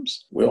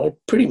outcomes. We all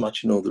pretty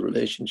much know the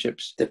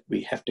relationships that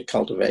we have to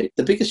cultivate.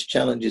 The biggest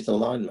challenge is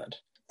alignment.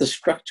 The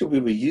structure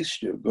we were used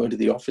to, going to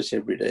the office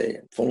every day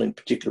and following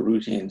particular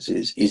routines,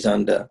 is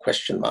under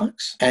question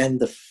marks. And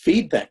the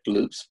feedback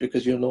loops,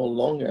 because you're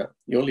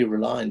only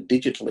relying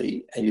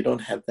digitally and you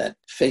don't have that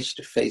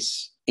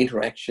face-to-face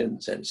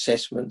interactions and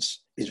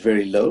assessments, is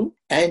very low.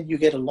 And you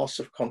get a loss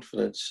of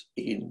confidence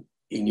in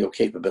your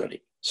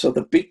capability. So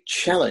the big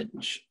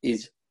challenge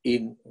is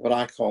in what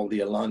I call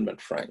the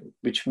alignment frame,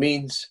 which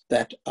means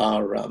that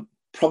our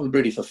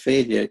probability for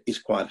failure is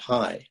quite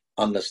high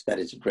unless that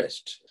is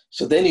addressed.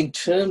 So then in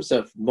terms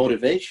of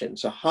motivation,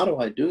 so how do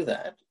I do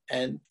that?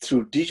 And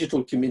through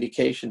digital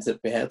communications that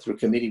we have, through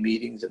committee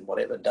meetings and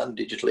whatever done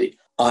digitally,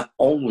 I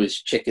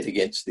always check it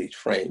against these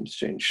frames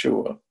to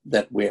ensure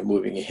that we're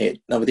moving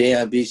ahead. Now with the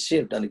AIBC,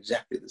 I've done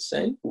exactly the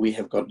same. We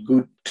have got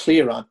good,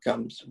 clear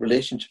outcomes,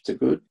 relationships are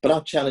good, but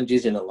our challenge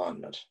is in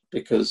alignment,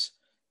 because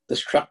the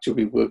structure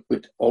we work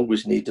with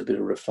always needs a bit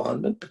of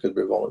refinement because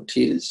we're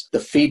volunteers. The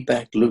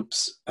feedback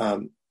loops,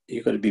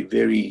 you've got to be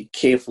very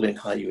careful in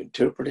how you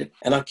interpret it,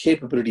 and our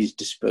capability is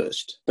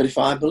dispersed. But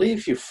I believe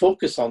if you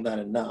focus on that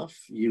enough,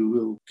 you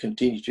will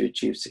continue to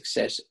achieve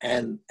success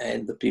and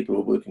the people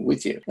who are working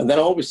with you. And then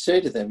I always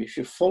say to them, if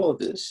you follow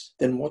this,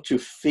 then what you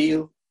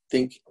feel,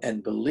 think,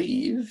 and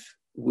believe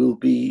will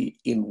be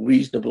in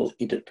reasonable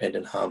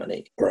independent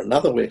harmony. Or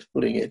another way of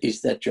putting it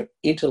is that your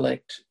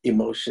intellect,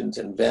 emotions,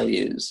 and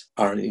values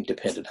are in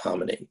independent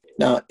harmony.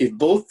 Now, if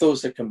both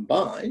those are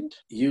combined,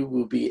 you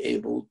will be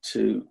able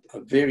to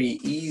very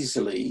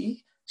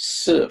easily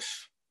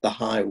surf the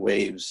high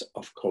waves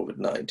of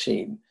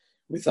COVID-19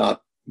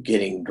 without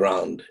getting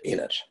drowned in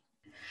it.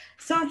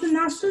 So, as the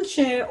National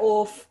Chair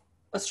of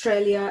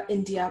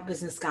Australia-India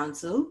Business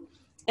Council,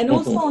 and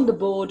also on the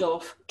board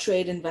of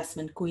Trade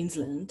Investment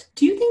Queensland,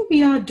 do you think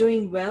we are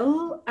doing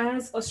well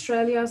as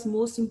Australia's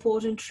most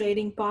important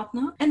trading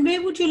partner? And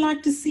where would you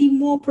like to see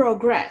more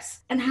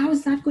progress? And how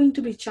is that going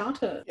to be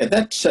chartered? Yeah,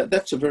 that's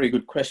a very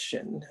good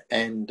question.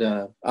 And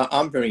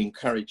I'm very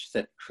encouraged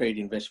that Trade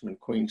Investment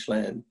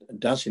Queensland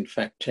does in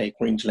fact take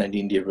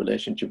Queensland-India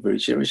relationship very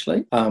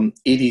seriously.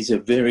 It is a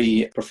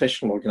very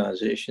professional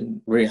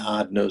organisation, very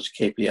hard-nosed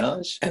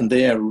KPIs, and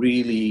they are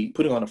really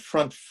putting on a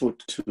front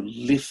foot to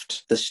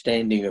lift the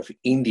standing of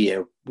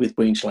India with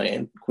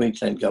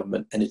Queensland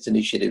government and its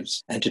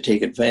initiatives, and to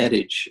take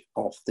advantage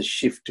of the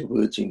shift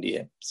towards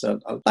India. So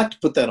I'd like to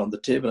put that on the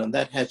table, and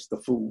that has the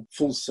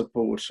full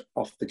support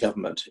of the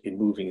government in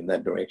moving in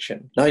that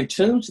direction. Now, in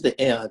terms of the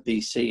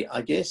AIBC,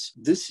 I guess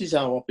this is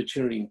our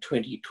opportunity in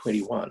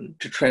 2021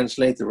 to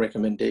translate the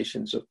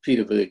recommendations of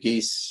Peter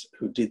Varghese,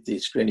 who did the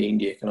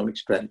Australia-India Economic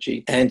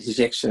Strategy, and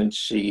His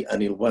Excellency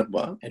Anil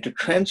Wadhwa, and to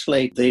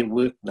translate their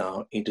work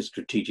now into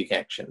strategic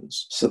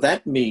actions. So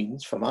that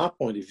means, from our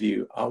point of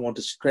view, I want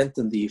to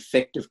strengthen the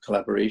effective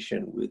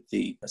collaboration with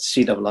the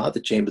CRR, the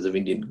Chambers of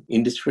Indian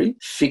Industry,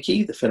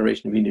 FICCI, the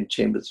Federation of Indian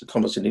Chambers of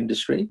Commerce and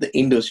Industry, the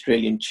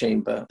Indo-Australian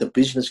Chamber, the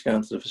Business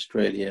Council of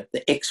Australia,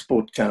 the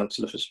Export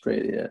Council of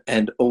Australia,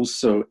 and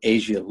also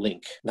Asia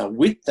Link. Now,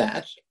 with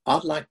that,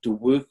 I'd like to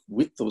work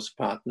with those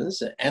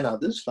partners and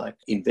others like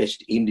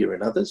Invest India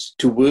and others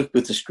to work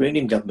with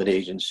Australian government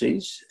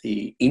agencies,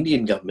 the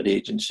Indian government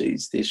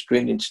agencies, the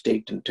Australian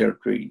state and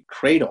territory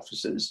trade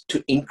offices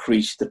to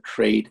increase the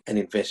trade and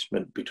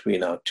investment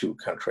between our two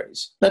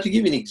countries. Now, to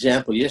give you an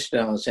example,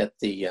 yesterday I was at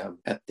the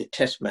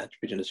test match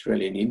between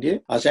Australia and India.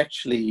 I was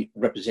actually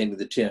representing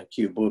the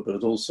TRQ board, but I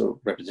was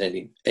also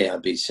representing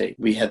AIBC.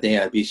 We had the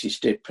AIBC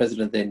state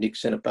president there, Nick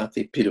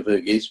Senapathy. Peter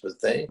Varghese was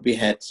there. We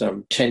had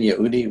Tanya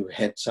Uni, who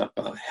heads up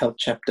our health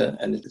chapter,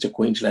 and it's a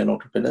Queensland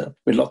entrepreneur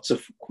with lots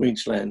of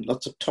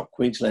top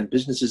Queensland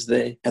businesses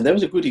there. And that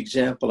was a good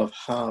example of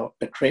how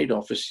a trade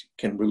office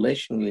can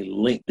relationally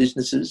link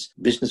businesses,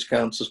 business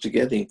councils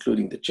together,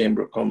 including the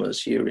Chamber of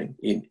Commerce here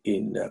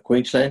in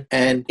Queensland,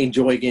 and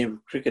enjoy a game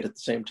of cricket at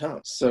the same time.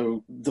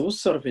 So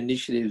those sort of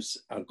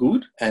initiatives are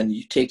good, and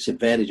it takes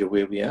advantage of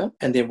where we are.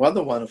 And the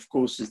other one, of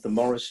course, is the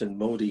Morrison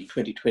Modi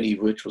 2020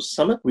 Virtual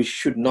Summit. We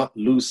should not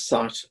lose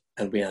sight,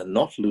 and we are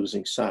not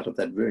losing sight of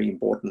that very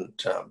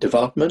important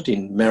development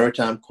in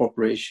maritime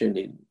cooperation,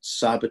 in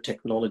cyber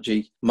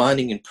technology,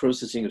 mining and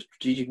processing of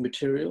strategic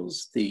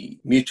materials, the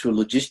mutual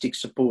logistics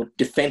support,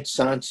 defense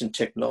science and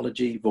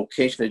technology,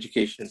 vocational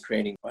education and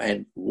training,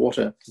 and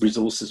water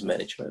resources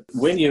management.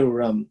 When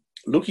you're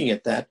looking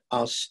at that,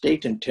 our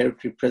state and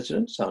territory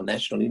presidents, our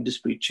national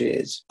industry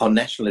chairs, our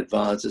national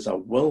advisors are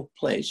well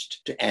placed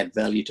to add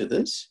value to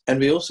this. And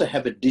we also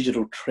have a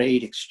digital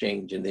trade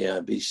exchange in the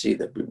AIBC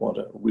that we want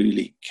to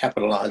really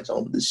capitalize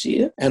on this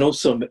year, and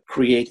also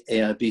create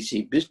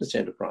AIBC business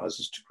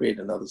enterprises to create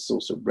another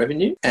source of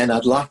revenue. And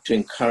I'd like to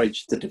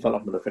encourage the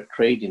development of a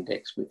trade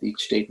index with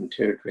each state and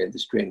territory and the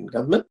Australian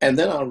government. And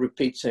then I'll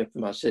repeat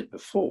something I said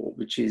before,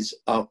 which is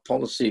our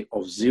policy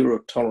of zero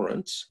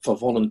tolerance for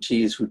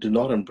volunteers who do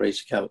not embrace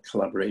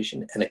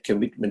collaboration and a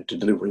commitment to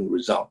delivering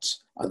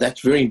results.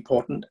 That's very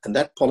important, and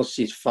that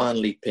policy is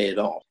finally paid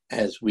off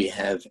as we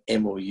have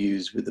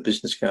MOUs with the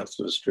Business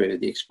Council of Australia,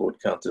 the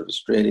Export Council of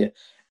Australia,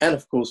 and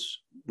of course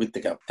with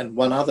the government. And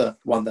one other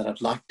one that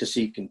I'd like to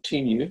see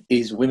continue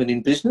is Women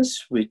in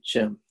Business, which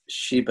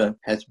Sheba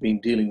has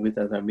been dealing with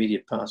as our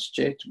immediate past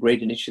chair. It's a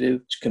great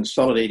initiative. It's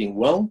consolidating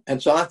well.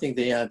 And so I think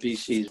the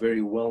AIBC is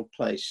very well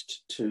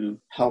placed to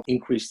help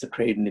increase the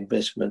trade and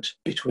investment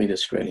between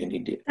Australia and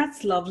India.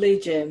 That's lovely,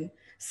 Jim.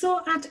 So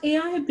at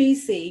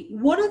AIBC,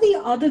 what are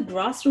the other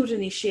grassroots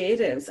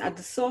initiatives at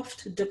the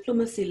soft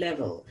diplomacy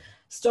level?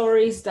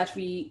 Stories that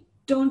we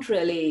don't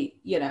really,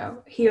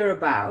 hear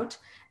about.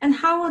 And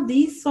how are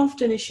these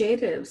soft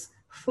initiatives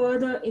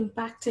further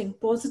impacting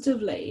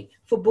positively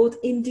for both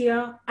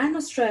India and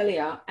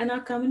Australia and our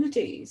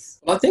communities?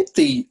 I think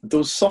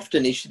those soft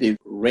initiatives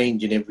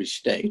range in every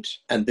state,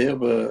 and they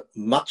were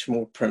much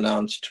more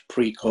pronounced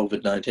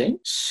pre-COVID-19.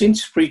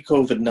 Since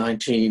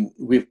pre-COVID-19,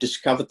 we've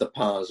discovered the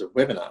powers of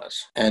webinars.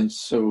 And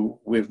so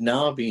we've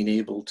now been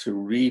able to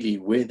really,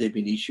 where there have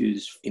been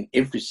issues in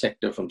every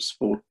sector, from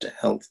sport to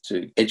health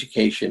to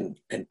education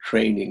and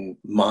training,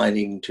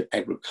 mining to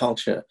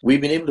agriculture, we've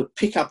been able to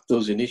pick up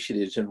those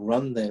initiatives and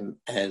run them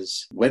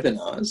as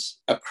webinars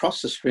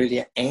across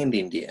Australia and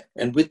India,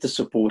 and with the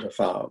support of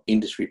our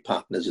industry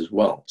partners as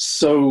well.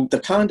 So the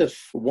kind of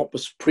what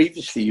was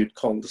previously you'd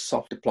call the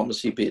soft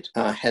diplomacy bit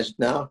has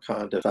now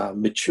kind of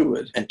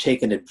matured and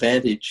taken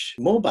advantage,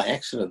 more by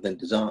accident than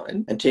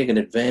design, and taken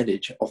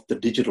advantage of the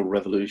digital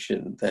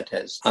revolution that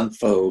has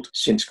unfolded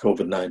since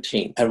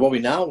COVID-19. And what we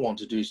now want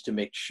to do is to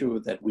make sure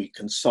that we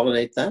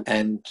consolidate that,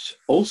 and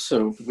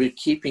also we're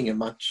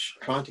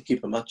trying to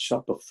keep a much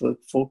sharper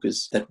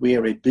focus that we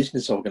are a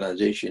business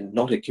organization,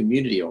 not a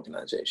community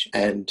organization.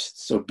 And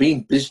so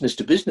being business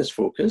to business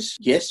focused,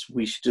 yes,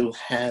 we still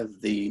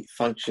have the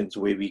functions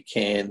where we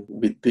can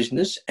with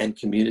business and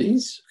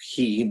communities,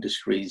 key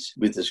industries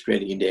with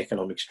Australia-India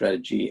Economic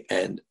Strategy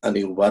and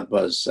Anil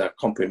Wadhwa's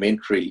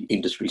complementary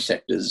industry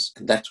sectors.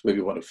 And that's where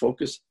we want to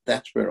focus.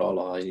 That's where all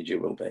our energy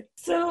will be.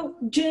 So,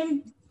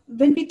 Jim,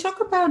 when we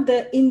talk about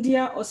the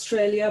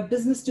India-Australia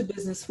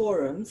business-to-business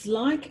forums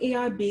like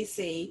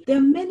AIBC, there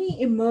are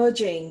many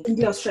emerging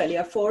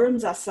India-Australia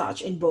forums as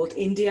such in both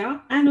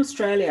India and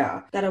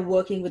Australia that are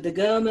working with the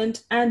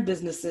government and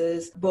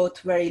businesses, both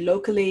very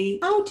locally.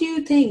 How do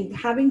you think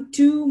having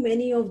too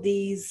many of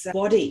these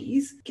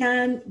bodies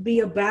can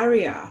be a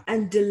barrier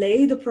and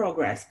delay the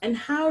progress? And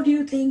how do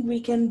you think we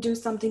can do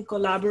something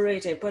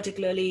collaborative,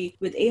 particularly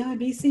with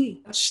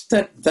AIBC?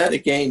 That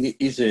again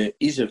is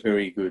a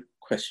very good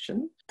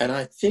question. And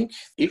I think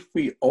if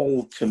we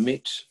all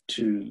commit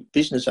to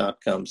business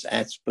outcomes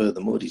as per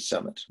the Modi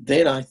Summit,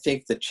 then I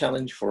think the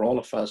challenge for all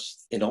of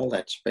us in all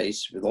that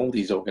space with all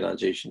these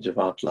organizations have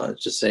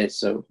outlined to say,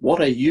 so what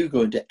are you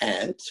going to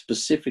add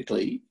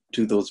specifically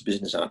to those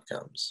business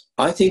outcomes?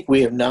 I think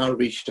we have now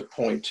reached a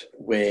point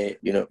where,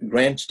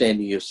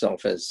 grandstanding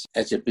yourself as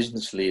a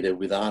business leader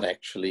without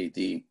actually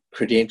the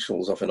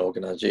credentials of an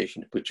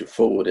organization to put you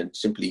forward and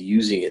simply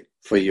using it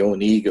for your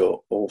own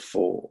ego or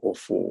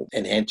for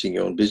enhancing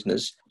your own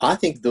business, I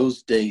think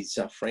those days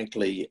are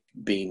frankly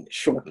being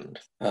shortened.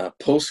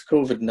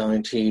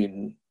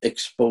 Post-COVID-19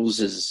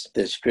 exposes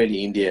the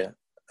Australia-India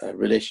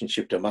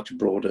relationship to a much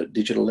broader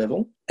digital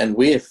level. And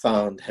we have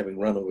found, having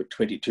run over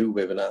 22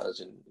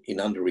 webinars in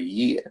under a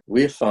year,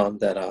 we've found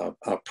that our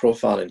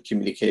profile and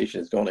communication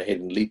has gone ahead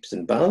in leaps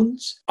and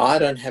bounds. I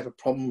don't have a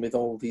problem with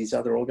all these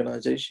other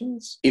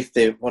organizations. If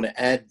they want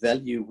to add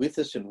value with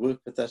us and work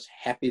with us,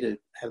 happy to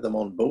have them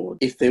on board.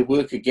 If they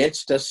work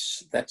against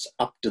us, that's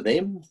up to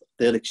them.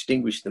 They'll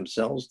extinguish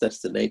themselves.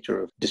 That's the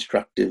nature of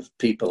destructive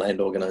people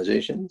and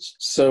organizations.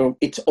 So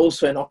it's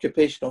also an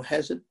occupational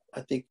hazard.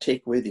 I think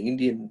take away the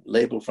Indian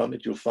label from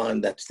it, you'll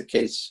find that's the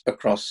case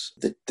across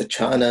the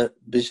China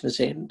business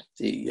end,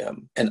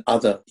 and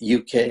other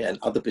UK and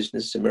other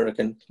business,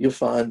 American. You'll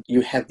find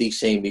you have these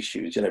same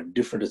issues. You have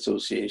different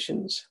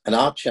associations. And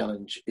our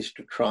challenge is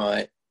to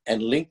try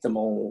and link them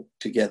all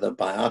together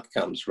by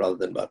outcomes rather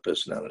than by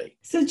personality.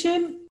 So,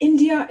 Jim,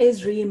 India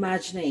is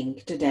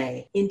reimagining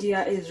today.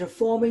 India is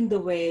reforming the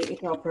way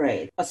it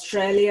operates.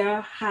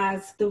 Australia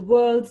has the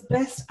world's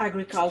best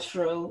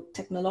agricultural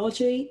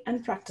technology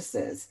and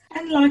practices.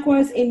 And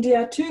likewise,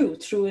 India too,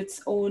 through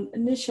its own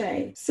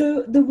niche.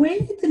 So the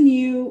way the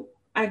new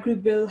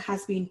Agri-Bill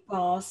has been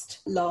passed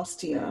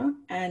last year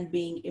and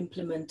being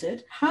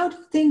implemented, how do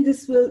you think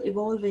this will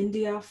evolve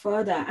India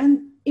further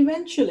and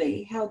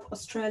eventually help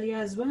Australia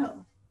as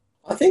well?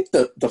 I think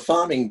the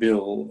farming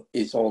bill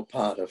is all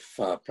part of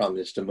Prime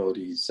Minister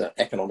Modi's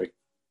economic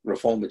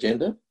reform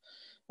agenda,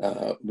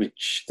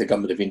 which the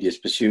government of India is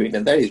pursuing,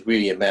 and that is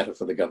really a matter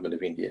for the government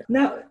of India.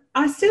 Now,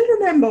 I still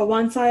remember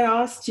once I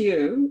asked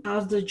you,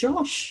 how's the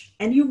Josh?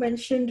 And you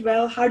mentioned,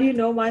 well, how do you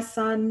know my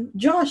son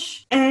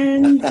Josh?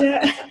 And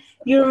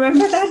you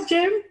remember that,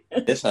 Jim?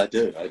 Yes, I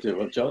do.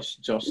 Well, Josh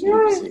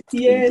lives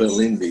in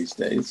Berlin these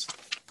days.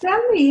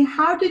 Tell me,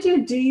 how did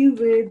you deal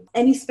with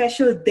any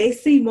special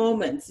Desi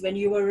moments when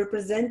you were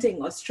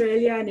representing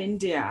Australia and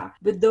India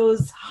with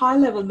those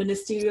high-level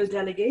ministerial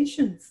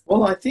delegations?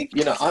 Well, I think,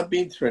 I've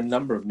been through a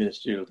number of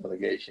ministerial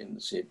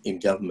delegations in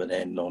government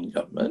and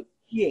non-government.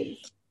 Yes.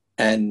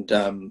 And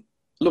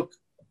look,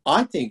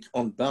 I think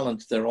on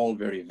balance, they're all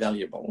very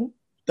valuable.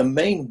 The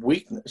main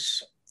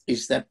weakness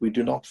is that we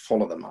do not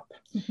follow them up.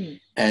 Mm-hmm.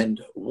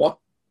 And what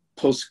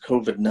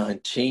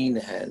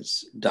post-COVID-19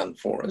 has done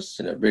for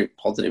us in a very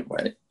positive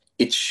way,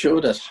 it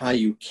showed us how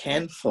you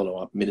can follow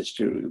up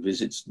ministerial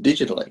visits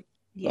digitally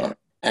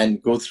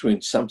and go through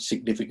in some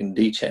significant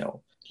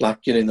detail.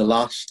 Like, in the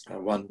last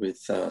one with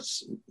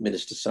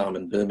Minister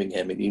Simon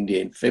Birmingham in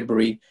India in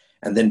February,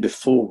 and then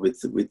before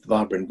with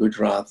Vibrant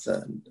Gujarat,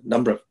 a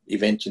number of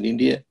events in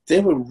India,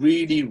 they were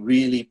really,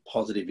 really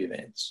positive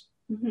events.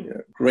 Mm-hmm.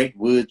 Great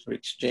words were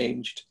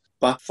exchanged.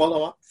 But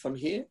follow-up from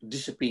here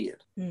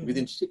disappeared.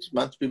 Within 6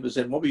 months, people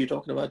said, what were you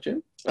talking about,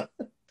 Jim?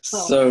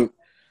 So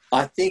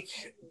I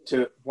think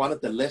one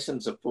of the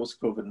lessons of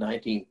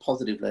post-COVID-19,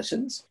 positive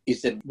lessons,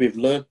 is that we've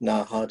learned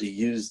now how to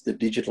use the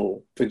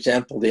digital, for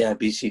example, the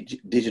IBC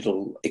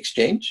digital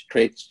exchange,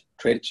 trade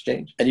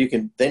exchange, and you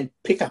can then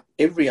pick up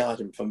every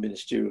item from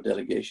ministerial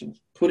delegations,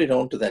 put it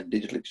onto that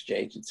digital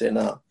exchange and say,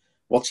 now,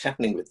 what's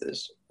happening with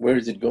this? Where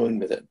is it going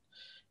with it?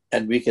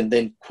 And we can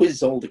then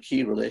quiz all the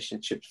key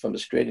relationships from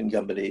Australian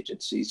government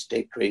agencies,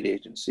 state trade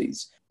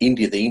agencies,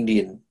 India, the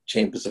Indian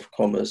chambers of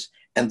commerce,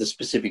 and the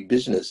specific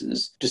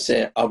businesses to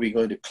say, are we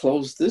going to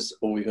close this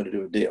or are we going to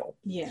do a deal?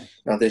 Yeah.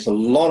 Now, there's a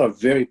lot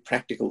of very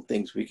practical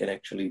things we can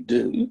actually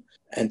do.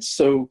 And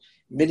so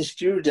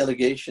ministerial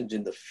delegations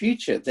in the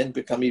future then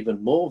become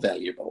even more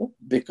valuable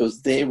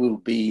because they will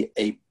be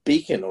a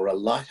beacon or a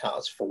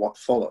lighthouse for what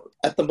followed.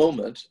 At the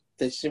moment,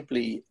 they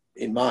simply,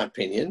 in my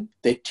opinion,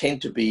 they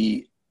tend to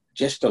be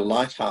just a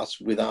lighthouse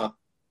without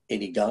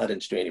any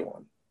guidance to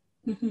anyone.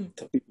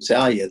 So people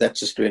say, yeah,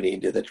 that's Australia,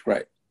 India, that's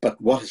great. But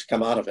what has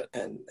come out of it?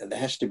 And there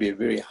has to be a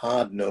very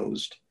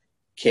hard-nosed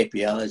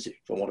KPIs,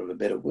 for want of a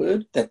better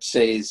word, that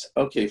says,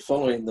 okay,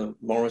 following the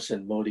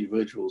Morrison-Modi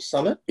Virtual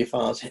Summit, if I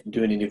was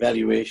doing an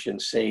evaluation,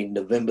 say, in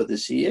November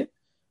this year,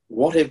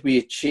 what have we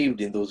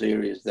achieved in those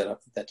areas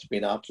that's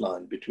been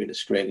outlined between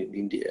Australia and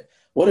India?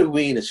 What have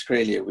we in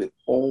Australia, with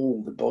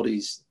all the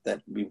bodies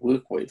that we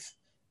work with,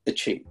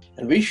 achieved?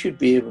 And we should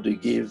be able to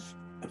give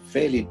a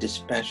fairly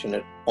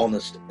dispassionate,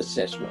 honest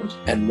assessment,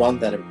 and one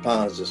that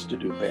empowers us to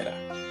do better.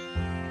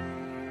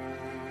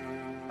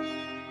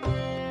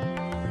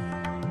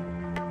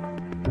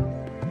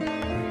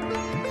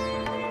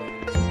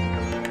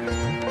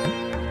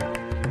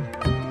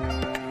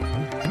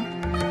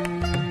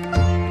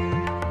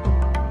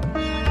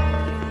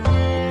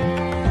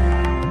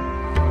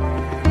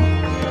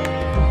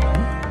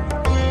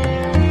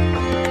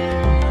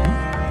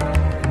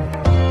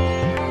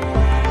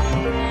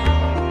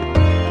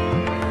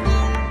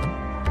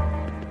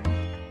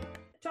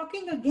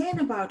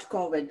 About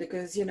COVID,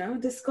 because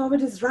this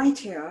COVID is right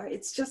here.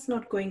 It's just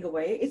not going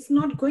away. It's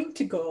not going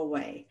to go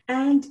away.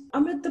 And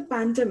amid the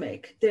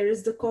pandemic, there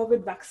is the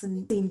COVID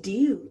vaccine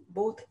deal,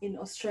 both in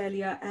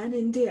Australia and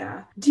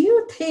India. Do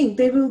you think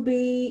there will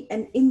be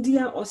an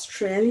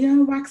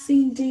India-Australia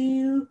vaccine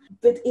deal,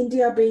 with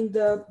India being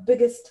the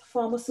biggest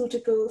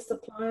pharmaceutical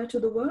supplier to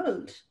the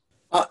world?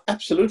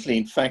 Absolutely.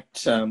 In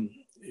fact,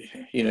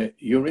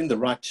 you're in the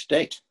right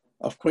state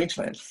of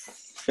Queensland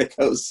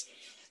because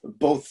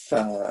both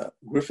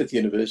Griffith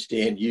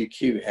University and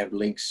UQ have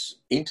links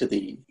into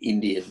the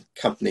Indian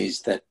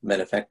companies that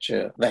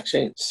manufacture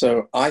vaccines.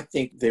 So I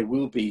think there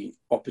will be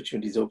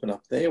opportunities open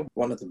up there.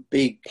 One of the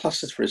big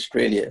pluses for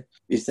Australia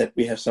is that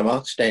we have some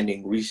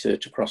outstanding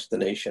research across the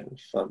nation,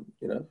 from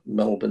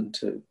Melbourne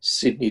to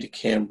Sydney to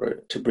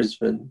Canberra to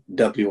Brisbane,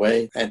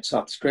 WA and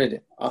South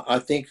Australia. I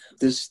think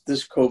this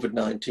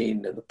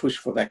COVID-19 and the push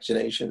for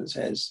vaccinations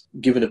has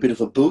given a bit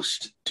of a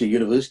boost to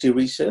university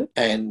research,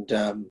 and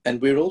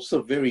we're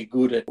also very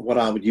good at what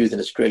I would use an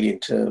Australian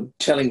term,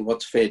 telling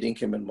what's fair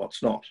dinkum and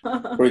what's not.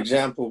 For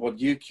example, what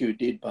UQ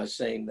did by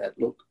saying that,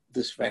 look,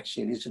 this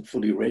vaccine isn't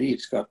fully ready.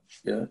 It's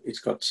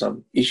got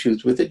some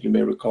issues with it. You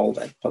may recall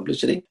that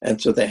publicity.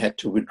 And so they had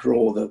to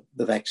withdraw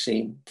the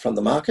vaccine from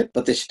the market,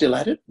 but they're still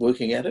at it,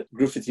 working at it.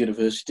 Griffith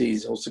University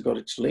has also got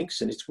its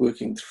links and it's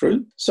working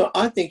through. So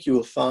I think you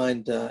will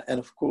find, and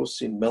of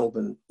course in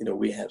Melbourne,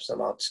 we have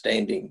some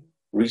outstanding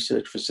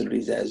research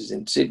facilities, as is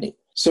in Sydney.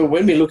 So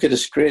when we look at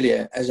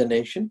Australia as a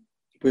nation,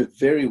 we're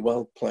very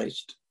well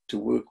placed to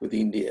work with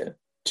India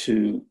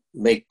to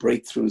make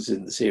breakthroughs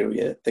in this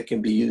area that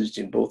can be used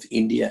in both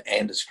India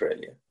and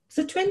Australia.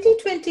 So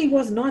 2020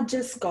 was not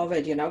just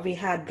COVID, we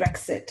had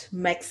Brexit,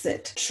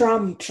 Mexit,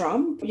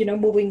 Trump,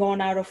 moving on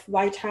out of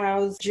White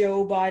House,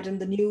 Joe Biden,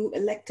 the new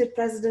elected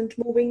president,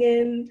 moving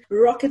in,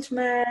 Rocket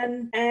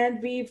Man,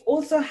 and we've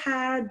also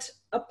had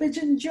a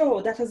Pigeon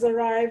Joe that has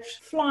arrived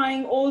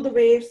flying all the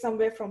way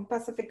somewhere from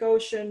Pacific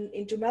Ocean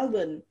into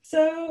Melbourne.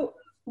 So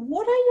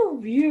what are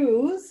your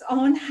views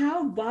on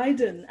how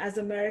Biden, as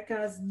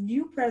America's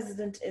new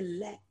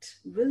president-elect,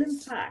 will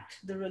impact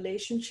the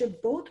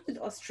relationship both with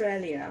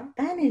Australia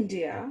and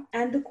India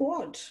and the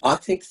Quad? I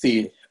think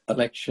the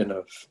election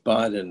of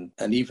Biden,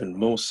 and even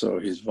more so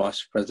his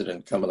Vice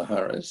President Kamala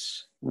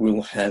Harris,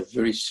 will have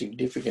very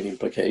significant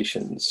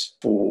implications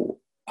for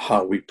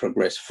how we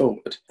progress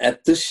forward.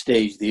 At this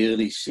stage, the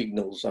early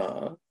signals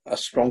are a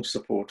strong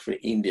support for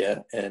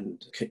India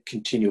and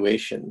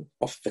continuation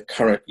of the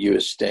current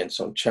US stance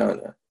on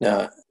China.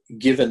 Now,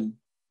 given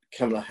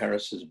Kamala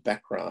Harris's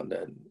background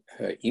and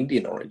her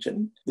Indian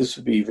origin, this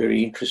will be a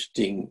very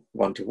interesting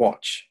one to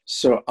watch.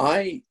 So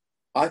I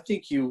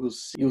think you'll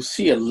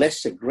see a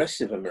less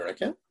aggressive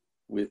America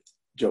with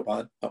Joe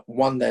Biden,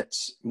 one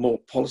that's more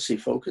policy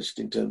focused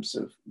in terms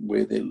of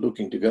where they're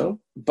looking to go,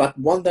 but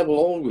one that will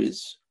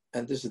always,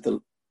 and this is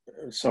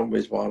in some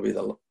ways why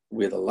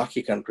we're the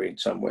lucky country in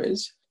some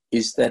ways,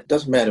 is that it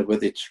doesn't matter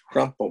whether it's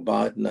Trump or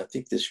Biden. I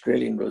think the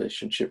Australian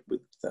relationship with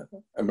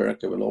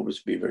America will always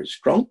be very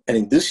strong. And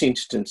in this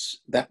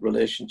instance, that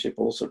relationship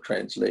also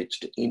translates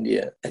to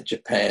India and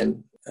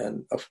Japan.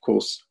 And of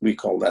course, we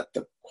call that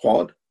the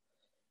Quad.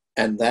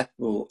 And that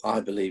will,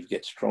 I believe,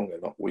 get stronger,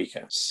 not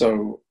weaker.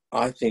 So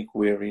I think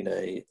we're in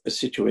a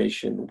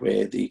situation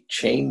where the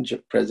change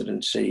of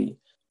presidency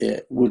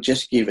will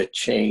just give a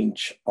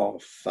change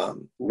of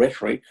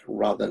rhetoric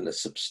rather than a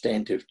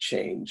substantive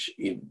change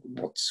in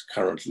what's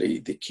currently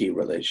the key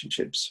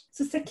relationships.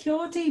 So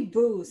security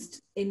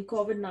boost in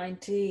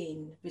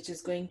COVID-19, which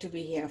is going to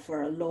be here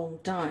for a long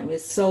time,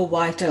 is so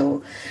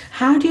vital.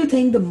 How do you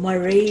think the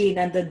marine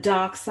and the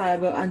dark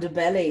cyber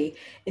underbelly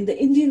in the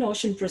Indian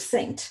Ocean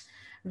precinct,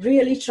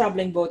 really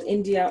troubling both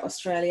India,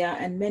 Australia,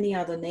 and many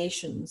other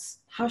nations,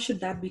 how should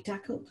that be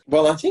tackled?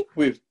 Well, I think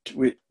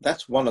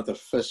that's one of the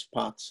first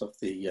parts of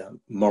the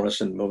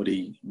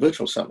Morrison-Modi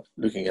virtual summit,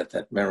 looking at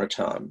that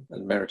maritime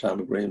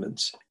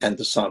agreements and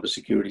the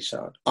cybersecurity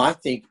side. I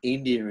think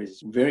India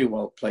is very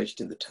well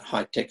placed in the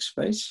high-tech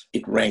space.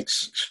 It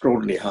ranks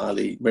extraordinarily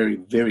highly, very,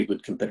 very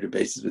good competitive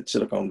basis with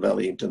Silicon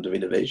Valley in terms of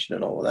innovation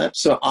and all of that.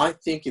 So I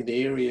think in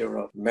the area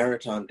of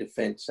maritime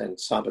defense and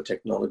cyber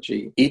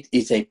technology, it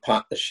is a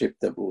partnership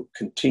that will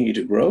continue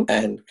to grow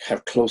and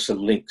have closer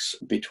links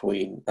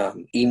between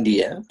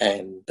India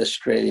and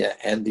Australia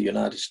and the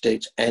United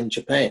States and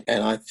Japan.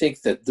 And I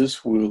think that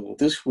this will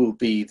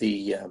be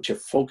the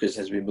focus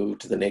as we move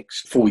to the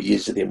next 4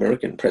 years of the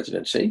American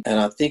presidency. And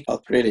I think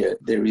Australia,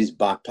 there is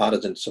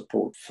bipartisan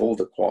support for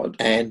the Quad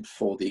and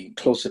for the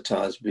closer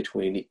ties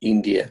between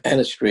India and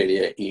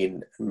Australia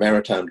in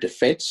maritime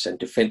defense and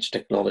defense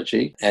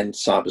technology and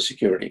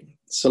cybersecurity.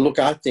 So look,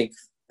 I think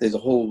there's a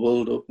whole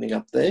world opening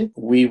up there.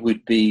 We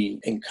would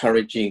be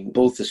encouraging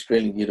both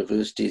Australian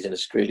universities and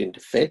Australian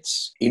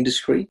defence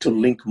industry to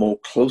link more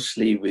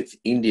closely with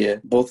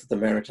India, both at the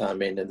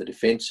maritime end and the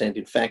defence end.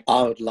 In fact,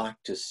 I would like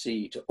to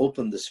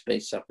open the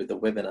space up with a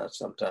webinar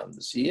sometime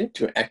this year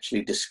to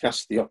actually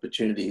discuss the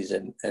opportunities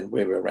and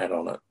where we're at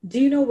on it. Do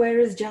you know where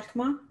is Jack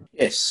Ma?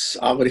 Yes,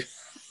 I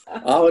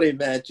would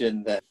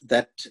imagine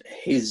that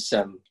his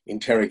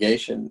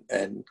interrogation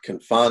and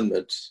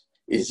confinement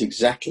is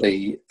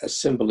exactly a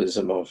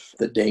symbolism of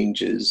the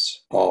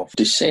dangers of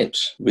dissent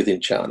within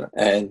China.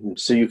 And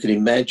so you can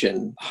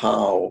imagine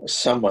how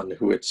someone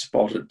who had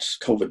spotted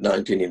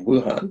COVID-19 in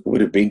Wuhan would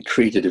have been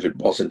treated if it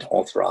wasn't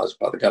authorized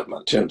by the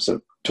government in terms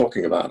of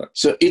talking about it.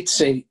 So it's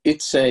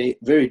a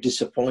very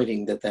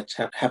disappointing that that's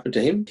happened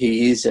to him.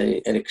 He is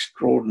an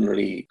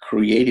extraordinarily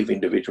creative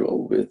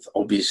individual with,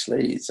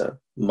 obviously, he's a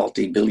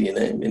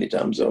multi-billionaire many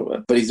times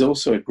over, but he's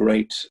also a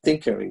great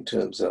thinker in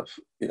terms of,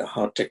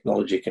 how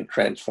technology can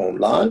transform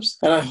lives.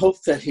 And I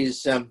hope that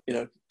his,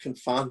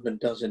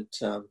 confinement doesn't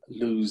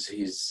lose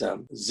his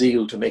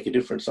zeal to make a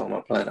difference on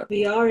our planet.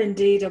 We are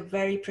indeed a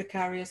very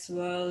precarious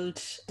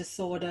world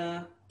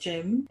disorder,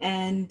 Jim.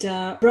 And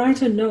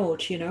brighter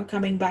note,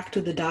 coming back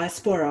to the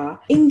diaspora,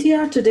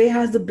 India today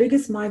has the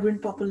biggest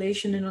migrant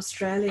population in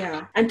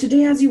Australia. And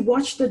today, as you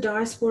watch the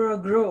diaspora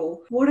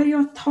grow, what are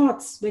your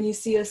thoughts when you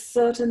see a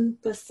certain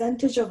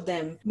percentage of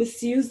them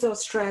misuse the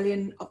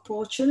Australian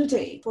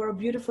opportunity for a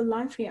beautiful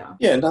life here?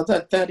 Yeah, now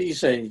that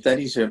is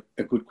a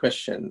good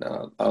question.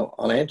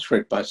 I'll answer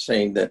it by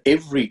saying that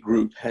every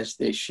group has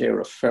their share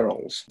of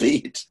ferals, be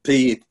it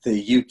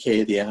the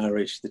UK, the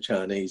Irish, the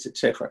Chinese,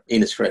 etc.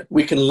 in Australia.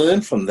 We can learn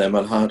from them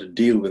on how to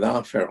deal with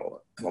our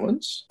feral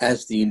elements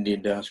as the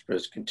Indian diaspora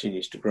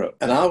continues to grow.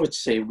 And I would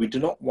say we do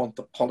not want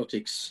the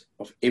politics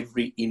of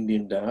every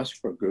Indian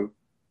diaspora group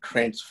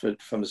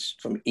transferred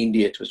from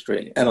India to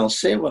Australia. And I'll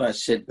say what I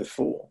said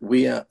before.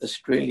 We are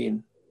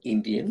Australian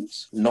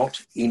Indians,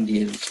 not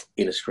Indians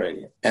in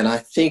Australia. And I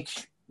think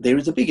there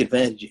is a big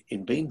advantage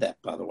in being that,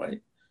 by the way.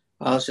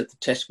 I was at the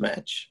test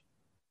match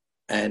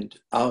and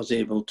I was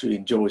able to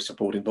enjoy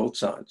supporting both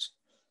sides.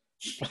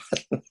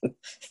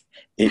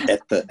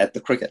 at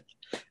the cricket.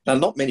 Now,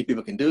 not many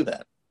people can do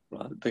that,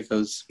 right?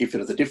 Because if it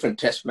was a different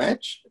test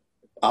match,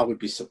 I would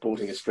be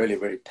supporting Australia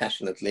very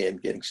passionately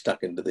and getting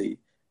stuck into the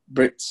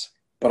Brits.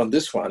 But on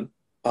this one,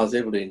 I was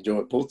able to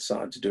enjoy both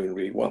sides doing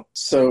really well.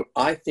 So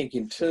I think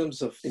in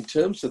terms of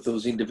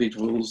those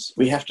individuals,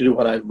 we have to do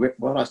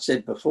what I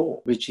said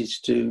before, which is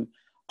to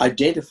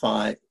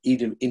identify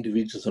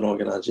individuals and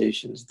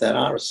organizations that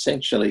are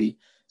essentially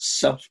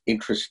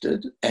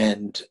self-interested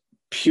and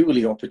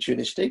purely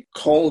opportunistic,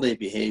 call their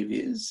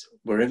behaviors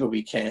wherever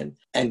we can,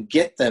 and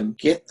get them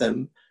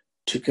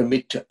to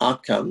commit to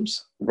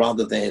outcomes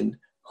rather than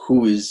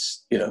who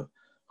is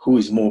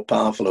more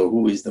powerful or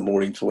who is the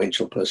more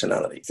influential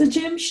personality. So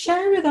Jim,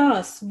 share with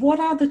us, what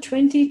are the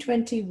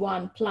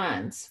 2021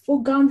 plans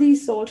for Gandhi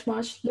Salt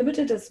Marsh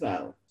Limited as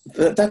well?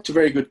 That's a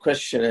very good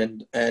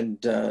question, and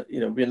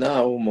we're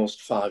now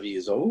almost 5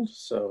 years old.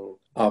 So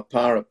Our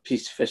Para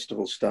Peace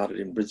Festival started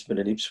in Brisbane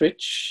and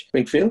Ipswich,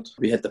 Springfield.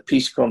 We had the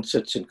peace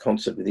concerts in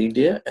concert with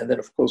India. And then,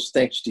 of course,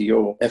 thanks to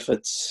your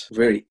efforts,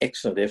 very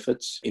excellent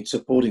efforts in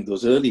supporting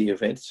those early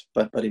events,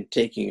 but in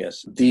taking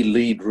us the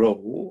lead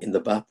role in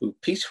the Bapu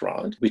Peace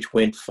Ride, which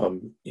went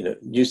from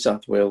New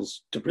South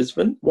Wales to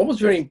Brisbane. What was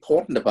very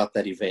important about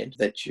that event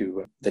that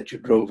you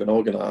drove and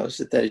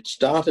organised is that it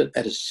started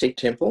at a Sikh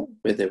temple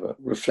where there were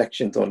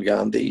reflections on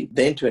Gandhi,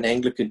 then to an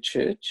Anglican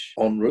church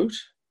en route,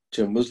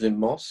 to a Muslim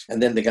mosque,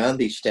 and then the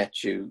Gandhi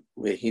statue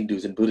where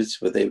Hindus and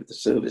Buddhists were there with the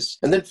service.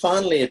 And then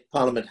finally at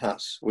Parliament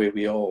House, where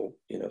we all,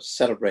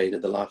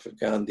 celebrated the life of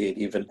Gandhi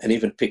and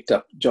even picked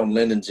up John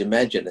Lennon's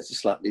Imagine as a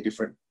slightly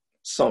different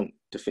song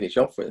to finish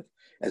off with,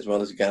 as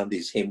well as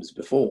Gandhi's hymns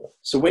before.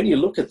 So when you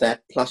look at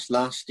that, plus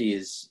last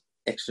year's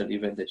excellent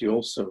event that you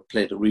also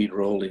played a lead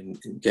role in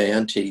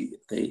Gayanti,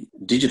 the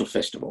digital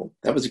festival.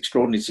 That was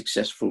extraordinarily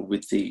successful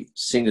with the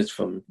singers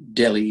from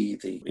Delhi,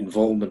 the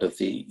involvement of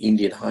the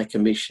Indian High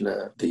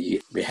Commissioner.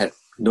 We had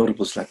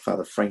notables like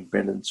Father Frank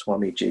Brennan,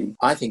 Swamiji.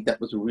 I think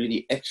that was a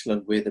really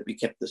excellent way that we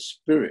kept the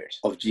spirit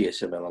of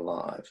GSML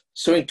alive.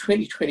 So in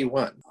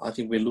 2021, I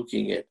think we're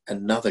looking at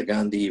another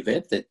Gandhi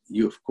event that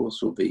you, of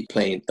course, will be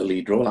playing a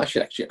lead role. I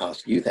should actually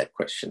ask you that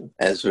question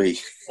as we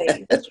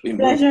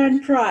pleasure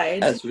and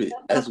pride as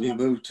we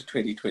move to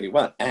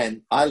 2021.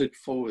 And I look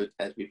forward,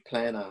 as we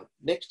plan our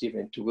next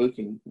event, to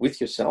working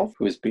with yourself,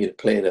 who has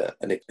played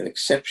an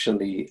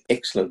exceptionally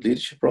excellent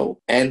leadership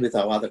role, and with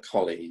our other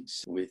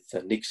colleagues, with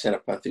Nick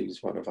Senapathy,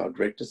 who's one of our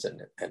directors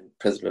and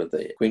president of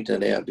the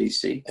Queensland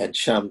ARBC, and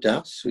Sham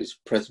Das, who's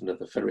president of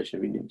the Federation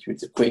of Indian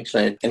Communities of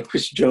Queensland, and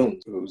Chris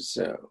Jones, who's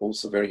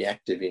also very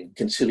active in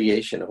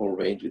conciliation, a whole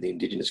range with the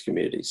Indigenous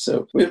communities.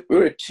 So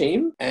we're a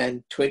team,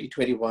 and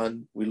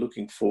 2021, we're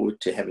looking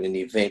forward to having an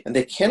event. And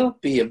there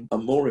cannot be a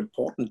more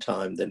important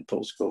time than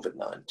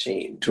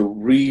post-COVID-19 to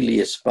really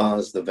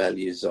espouse the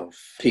values of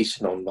peace,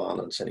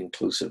 nonviolence, and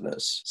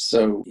inclusiveness.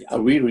 So I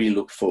really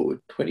look forward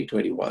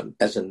 2021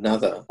 as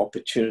another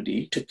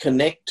opportunity to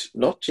connect,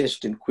 not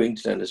just in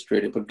Queensland,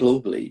 Australia, but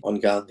globally on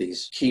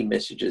Gandhi's key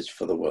messages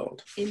for the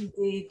world.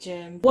 Indeed,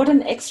 Jim. What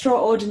an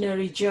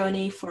extraordinary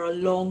journey for a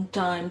long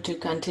time to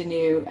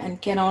continue,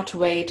 and cannot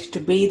wait to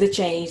be the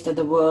change that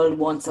the world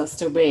wants us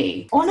to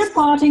be. On a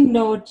parting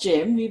note,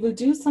 Jim, we will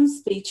do some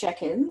speed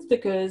check-ins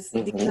because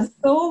these are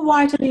so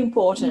vitally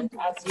important,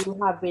 as you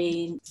have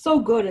been so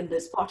good in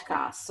this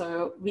podcast.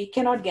 So we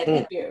cannot get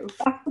at you.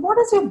 What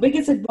is your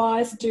biggest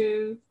advice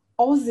to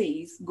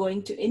Aussies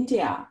going to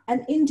India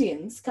and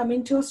Indians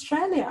coming to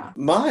Australia?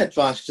 My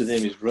advice to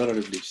them is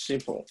relatively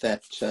simple,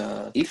 that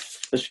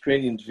if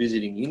Australians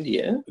visiting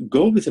India,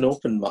 go with an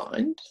open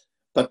mind,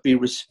 but be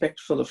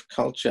respectful of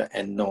culture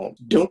and norms.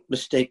 Don't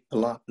mistake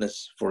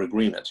politeness for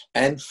agreement.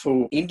 And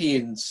for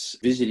Indians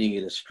visiting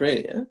in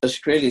Australia,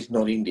 Australia is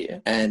not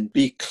India, and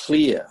be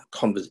clear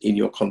in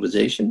your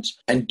conversations,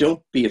 and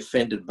don't be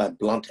offended by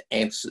blunt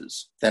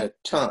answers that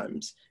at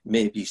times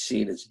may be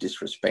seen as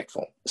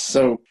disrespectful.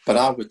 So, but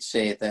I would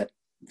say that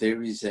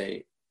there is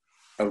a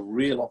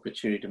real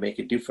opportunity to make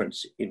a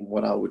difference in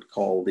what I would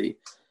call the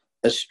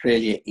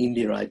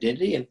Australia-India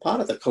identity, and part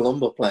of the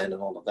Colombo Plan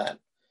and all of that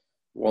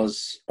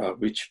was,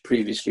 which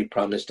previously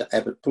Prime Minister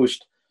Abbott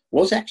pushed,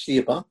 was actually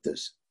about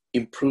this,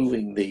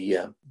 improving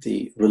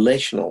the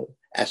relational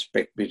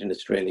aspect between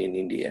Australia and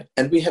India.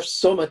 And we have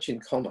so much in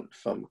common,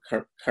 from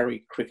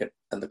curry cricket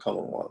and the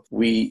Commonwealth.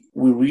 We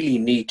really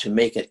need to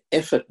make an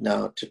effort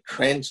now to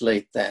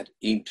translate that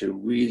into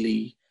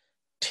really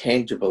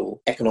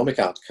tangible economic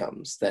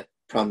outcomes that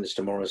Prime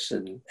Minister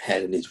Morrison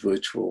had in his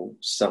virtual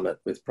summit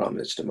with Prime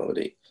Minister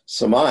Modi.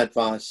 So my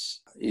advice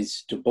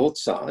is to both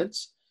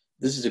sides,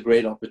 this is a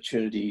great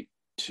opportunity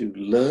to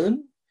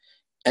learn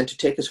and to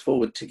take us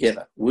forward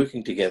together,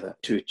 working together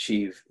to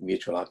achieve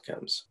mutual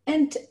outcomes.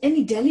 And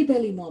any Delhi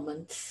belly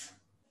moments?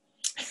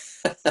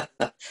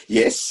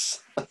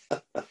 Yes.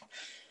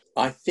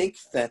 I think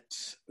that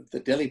the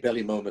Delhi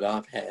belly moment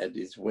I've had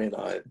is when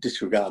I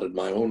disregarded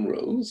my own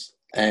rules,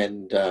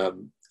 and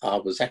I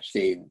was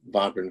actually in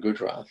Vibrant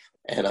Gujarat,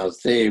 and I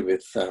was there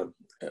with some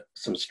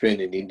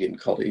Australian Indian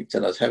colleagues,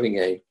 and I was having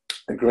a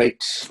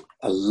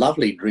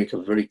lovely drink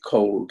of very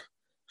cold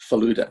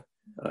Faluda.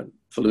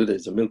 Faluda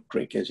is a milk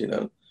drink, as you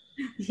know.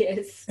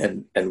 Yes.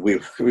 And we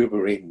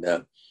were in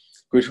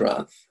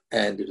Gujarat,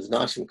 and it was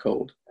nice and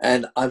cold.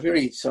 And I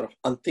very sort of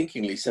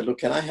unthinkingly said, look,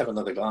 can I have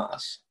another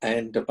glass?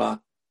 And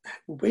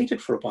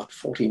waited for about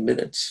 40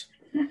 minutes.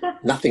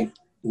 Nothing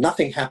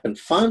happened.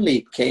 Finally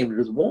it came, it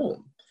was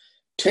warm.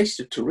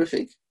 Tasted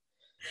terrific.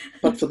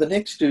 But for the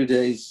next 2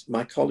 days,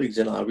 my colleagues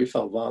and I, we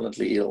felt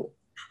violently ill.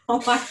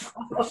 Oh my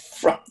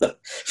God.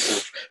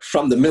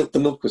 From the milk. The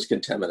milk was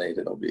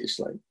contaminated,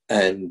 obviously.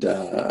 And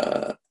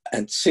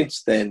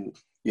since then,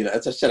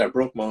 as I said, I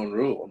broke my own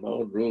rule. My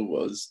own rule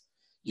was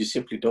you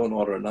simply don't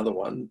order another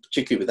one,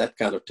 particularly with that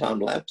kind of time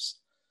lapse,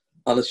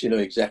 unless you know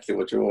exactly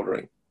what you're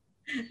ordering.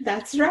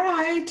 That's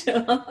right.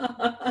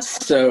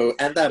 So,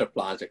 and that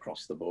applies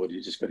across the board.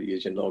 You just got to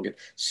use your noggin.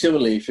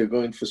 Similarly, if you're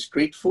going for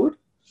street food,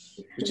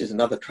 which is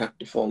another trap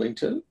to fall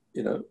into,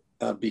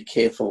 be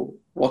careful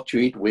what you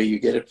eat, where you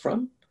get it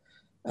from.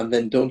 and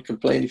then don't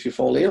complain if you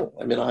fall ill.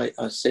 I mean, I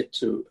said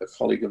to a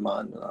colleague of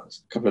mine when I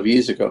was a couple of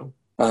years ago,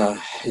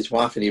 his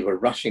wife and he were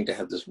rushing to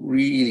have this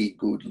really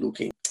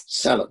good-looking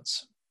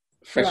salads,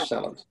 fresh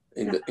salad,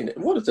 in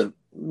what is a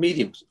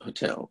medium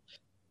hotel.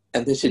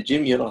 And they said,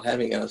 Jim, you're not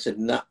having it. I said,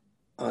 no.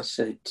 I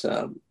said,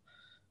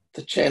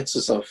 the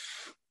chances of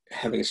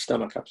having a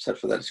stomach upset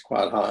for that is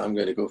quite high. I'm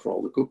going to go for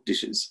all the cooked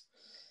dishes.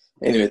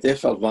 Anyway, they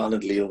felt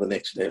violently ill the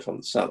next day from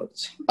the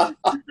salads. That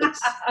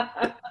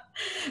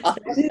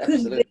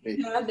is a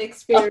big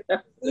experience,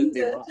 isn't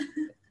it?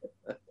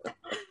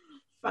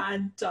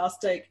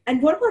 Fantastic.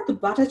 And what about the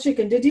butter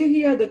chicken? Did you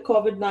hear the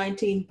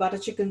COVID-19 butter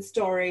chicken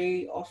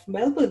story of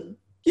Melbourne?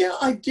 Yeah,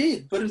 I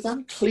did, but it was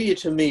unclear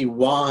to me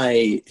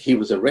why he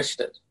was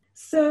arrested.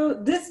 So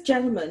this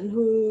gentleman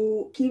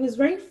he was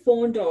very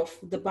fond of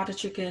the butter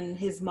chicken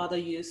his mother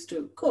used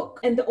to cook.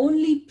 And the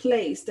only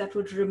place that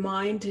would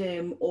remind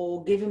him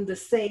or give him the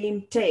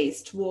same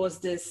taste was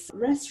this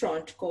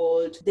restaurant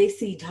called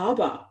Desi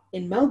Dhaba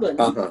in Melbourne.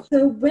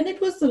 So when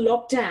it was the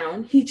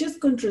lockdown, he just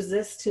couldn't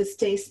resist his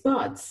taste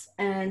buds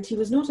and he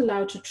was not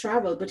allowed to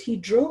travel, but he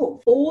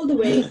drove all the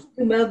way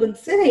to Melbourne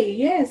City.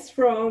 Yes,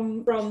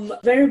 from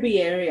Werribee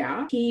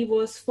area. He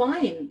was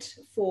fined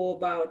for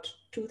about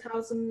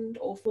 2,000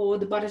 or for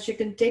the butter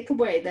chicken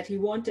takeaway that he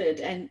wanted,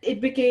 and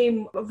it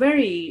became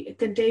very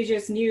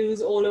contagious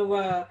news all over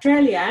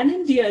Australia and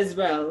India as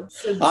well.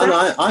 So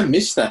I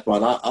missed that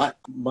one.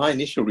 My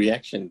initial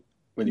reaction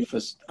when he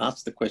first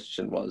asked the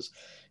question was,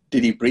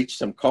 did he breach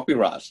some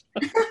copyright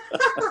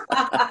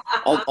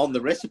on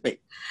the recipe?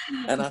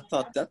 And I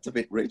thought, that's a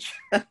bit rich.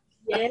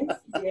 Yes.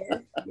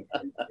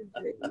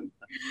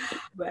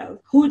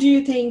 Well, who do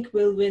you think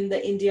will win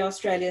the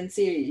India-Australian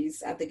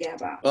series at the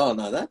Gabba? Oh,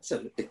 no, that's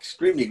an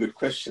extremely good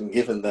question,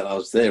 given that I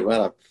was there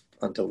right up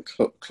until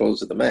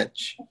close of the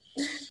match.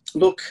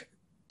 Look,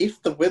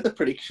 if the weather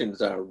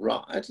predictions are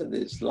right, and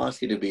there's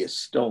likely to be a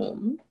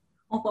storm,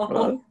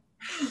 right.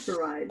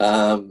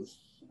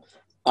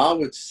 I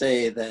would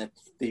say that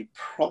the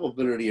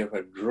probability of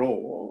a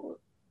draw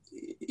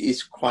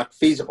is quite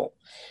feasible.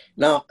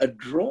 Now, a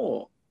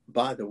draw,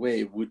 by the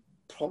way, would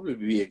probably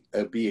be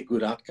a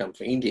good outcome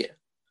for India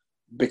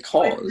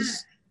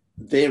because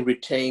they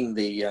retain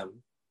the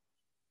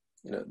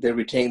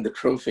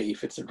trophy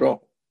if it's a draw.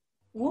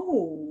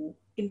 Oh,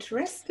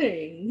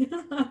 interesting.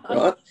 Right.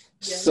 Yeah.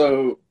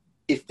 So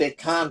if they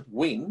can't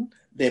win,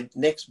 their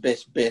next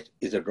best bet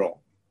is a draw.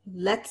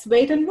 Let's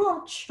wait and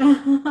watch.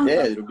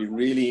 Yeah, it'll be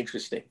really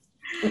interesting.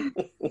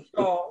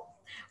 Sure.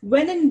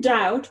 When in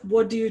doubt,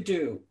 what do you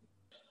do?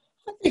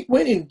 I think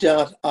when in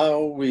doubt, I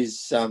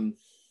always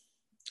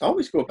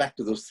go back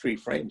to those three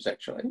frames,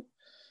 actually.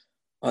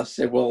 I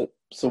say, well,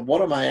 so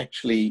what am I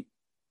actually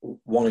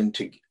wanting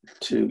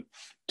to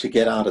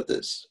get out of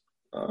this?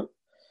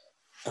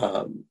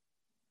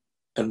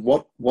 And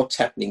what's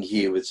happening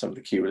here with some of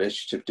the key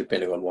relationships,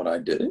 depending on what I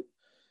do?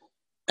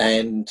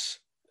 And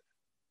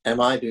am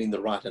I doing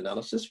the right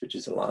analysis, which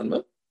is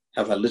alignment?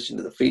 Have I listened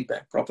to the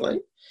feedback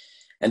properly?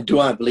 And do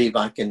I believe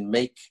I can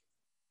make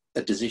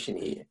a decision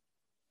here?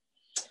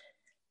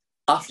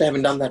 After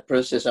having done that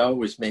process, I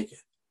always make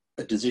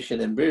a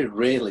decision, and very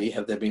rarely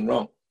have they been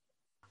wrong.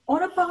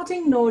 On a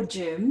parting note,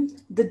 Jim,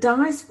 the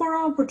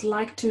diaspora would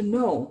like to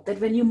know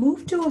that when you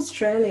moved to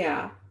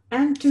Australia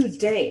and to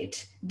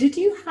date, did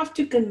you have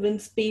to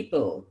convince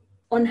people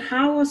on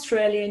how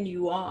Australian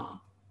you are?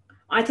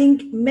 I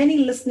think many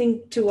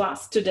listening to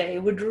us today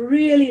would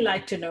really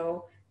like to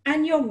know,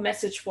 and your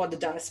message for the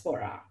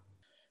diaspora.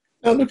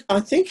 Now, look, I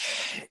think,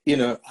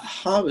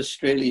 how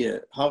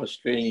Australian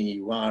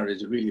you are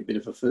is really a bit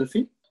of a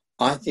furphy.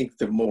 I think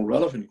the more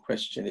relevant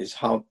question is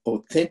how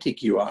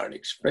authentic you are in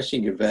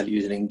expressing your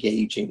values and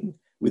engaging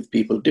with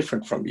people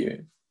different from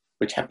you,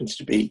 which happens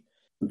to be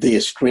the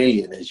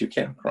Australian as you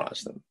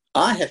characterize them.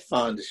 I have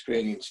found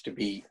Australians to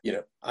be,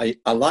 I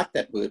like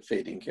that word fair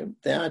income.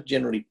 They are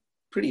generally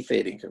pretty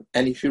fair income.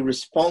 And if you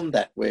respond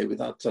that way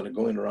without sort of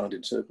going around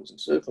in circles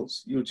and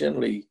circles, you'll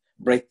generally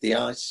break the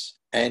ice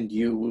and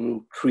you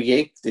will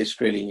create the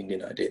Australian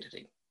Indian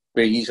identity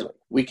very easily.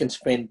 We can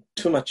spend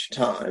too much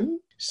time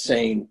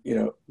saying,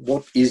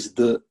 what is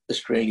the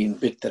Australian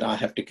bit that I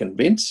have to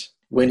convince,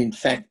 when in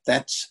fact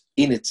that's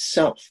in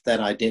itself, that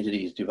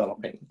identity is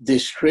developing. The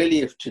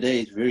Australia of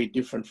today is very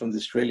different from the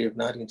Australia of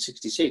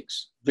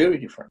 1966. Very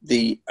different.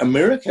 The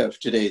America of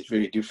today is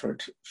very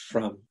different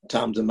from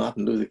times of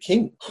Martin Luther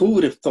King. Who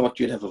would have thought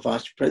you'd have a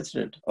vice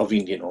president of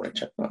Indian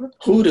origin? Right?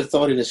 Who would have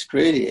thought in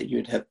Australia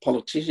you'd have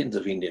politicians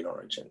of Indian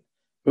origin?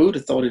 Who would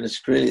have thought in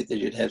Australia that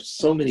you'd have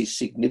so many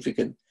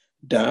significant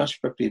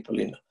diaspora people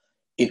in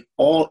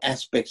all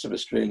aspects of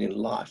Australian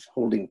life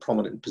holding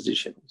prominent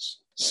positions?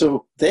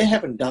 So they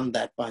haven't done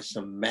that by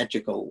some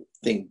magical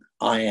thing,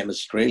 I am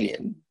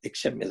Australian,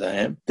 accept me as I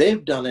am.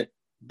 They've done it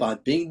by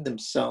being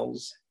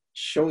themselves,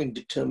 showing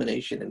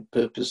determination and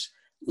purpose,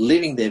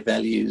 living their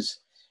values,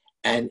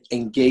 and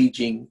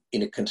engaging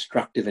in a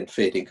constructive and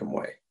fair income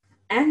way.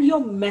 And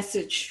your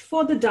message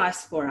for the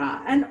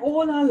diaspora and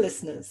all our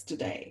listeners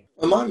today?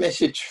 Well, my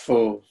message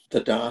for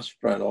the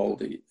diaspora and all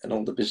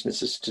the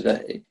businesses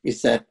today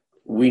is that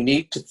we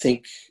need to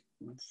think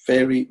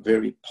very,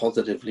 very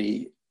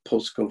positively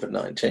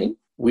post-COVID-19.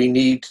 We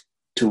need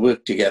to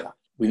work together.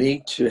 We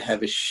need to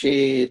have a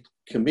shared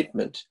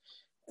commitment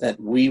that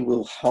we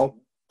will help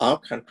our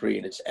country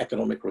in its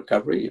economic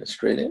recovery in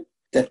Australia,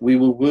 that we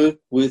will work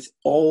with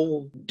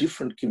all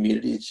different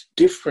communities,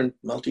 different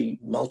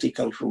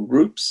multicultural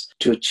groups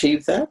to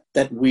achieve that,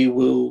 that we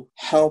will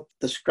help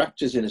the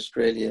structures in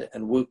Australia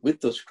and work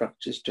with those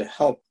structures to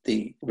help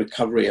the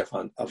recovery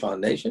of our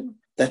nation,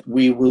 that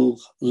we will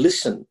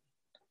listen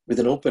with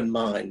an open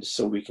mind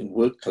so we can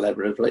work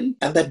collaboratively,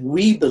 and that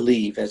we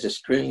believe as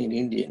Australian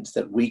Indians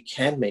that we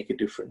can make a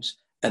difference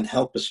and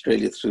help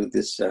Australia through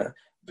this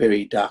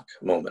very dark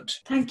moment.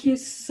 Thank you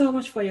so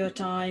much for your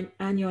time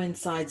and your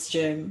insights,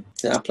 Jim.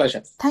 Our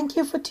pleasure. Thank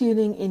you for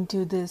tuning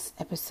into this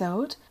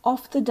episode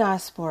of The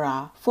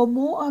Diaspora. For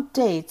more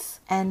updates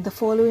and the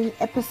following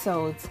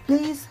episodes,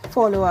 please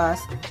follow us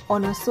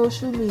on our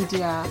social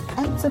media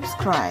and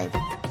subscribe.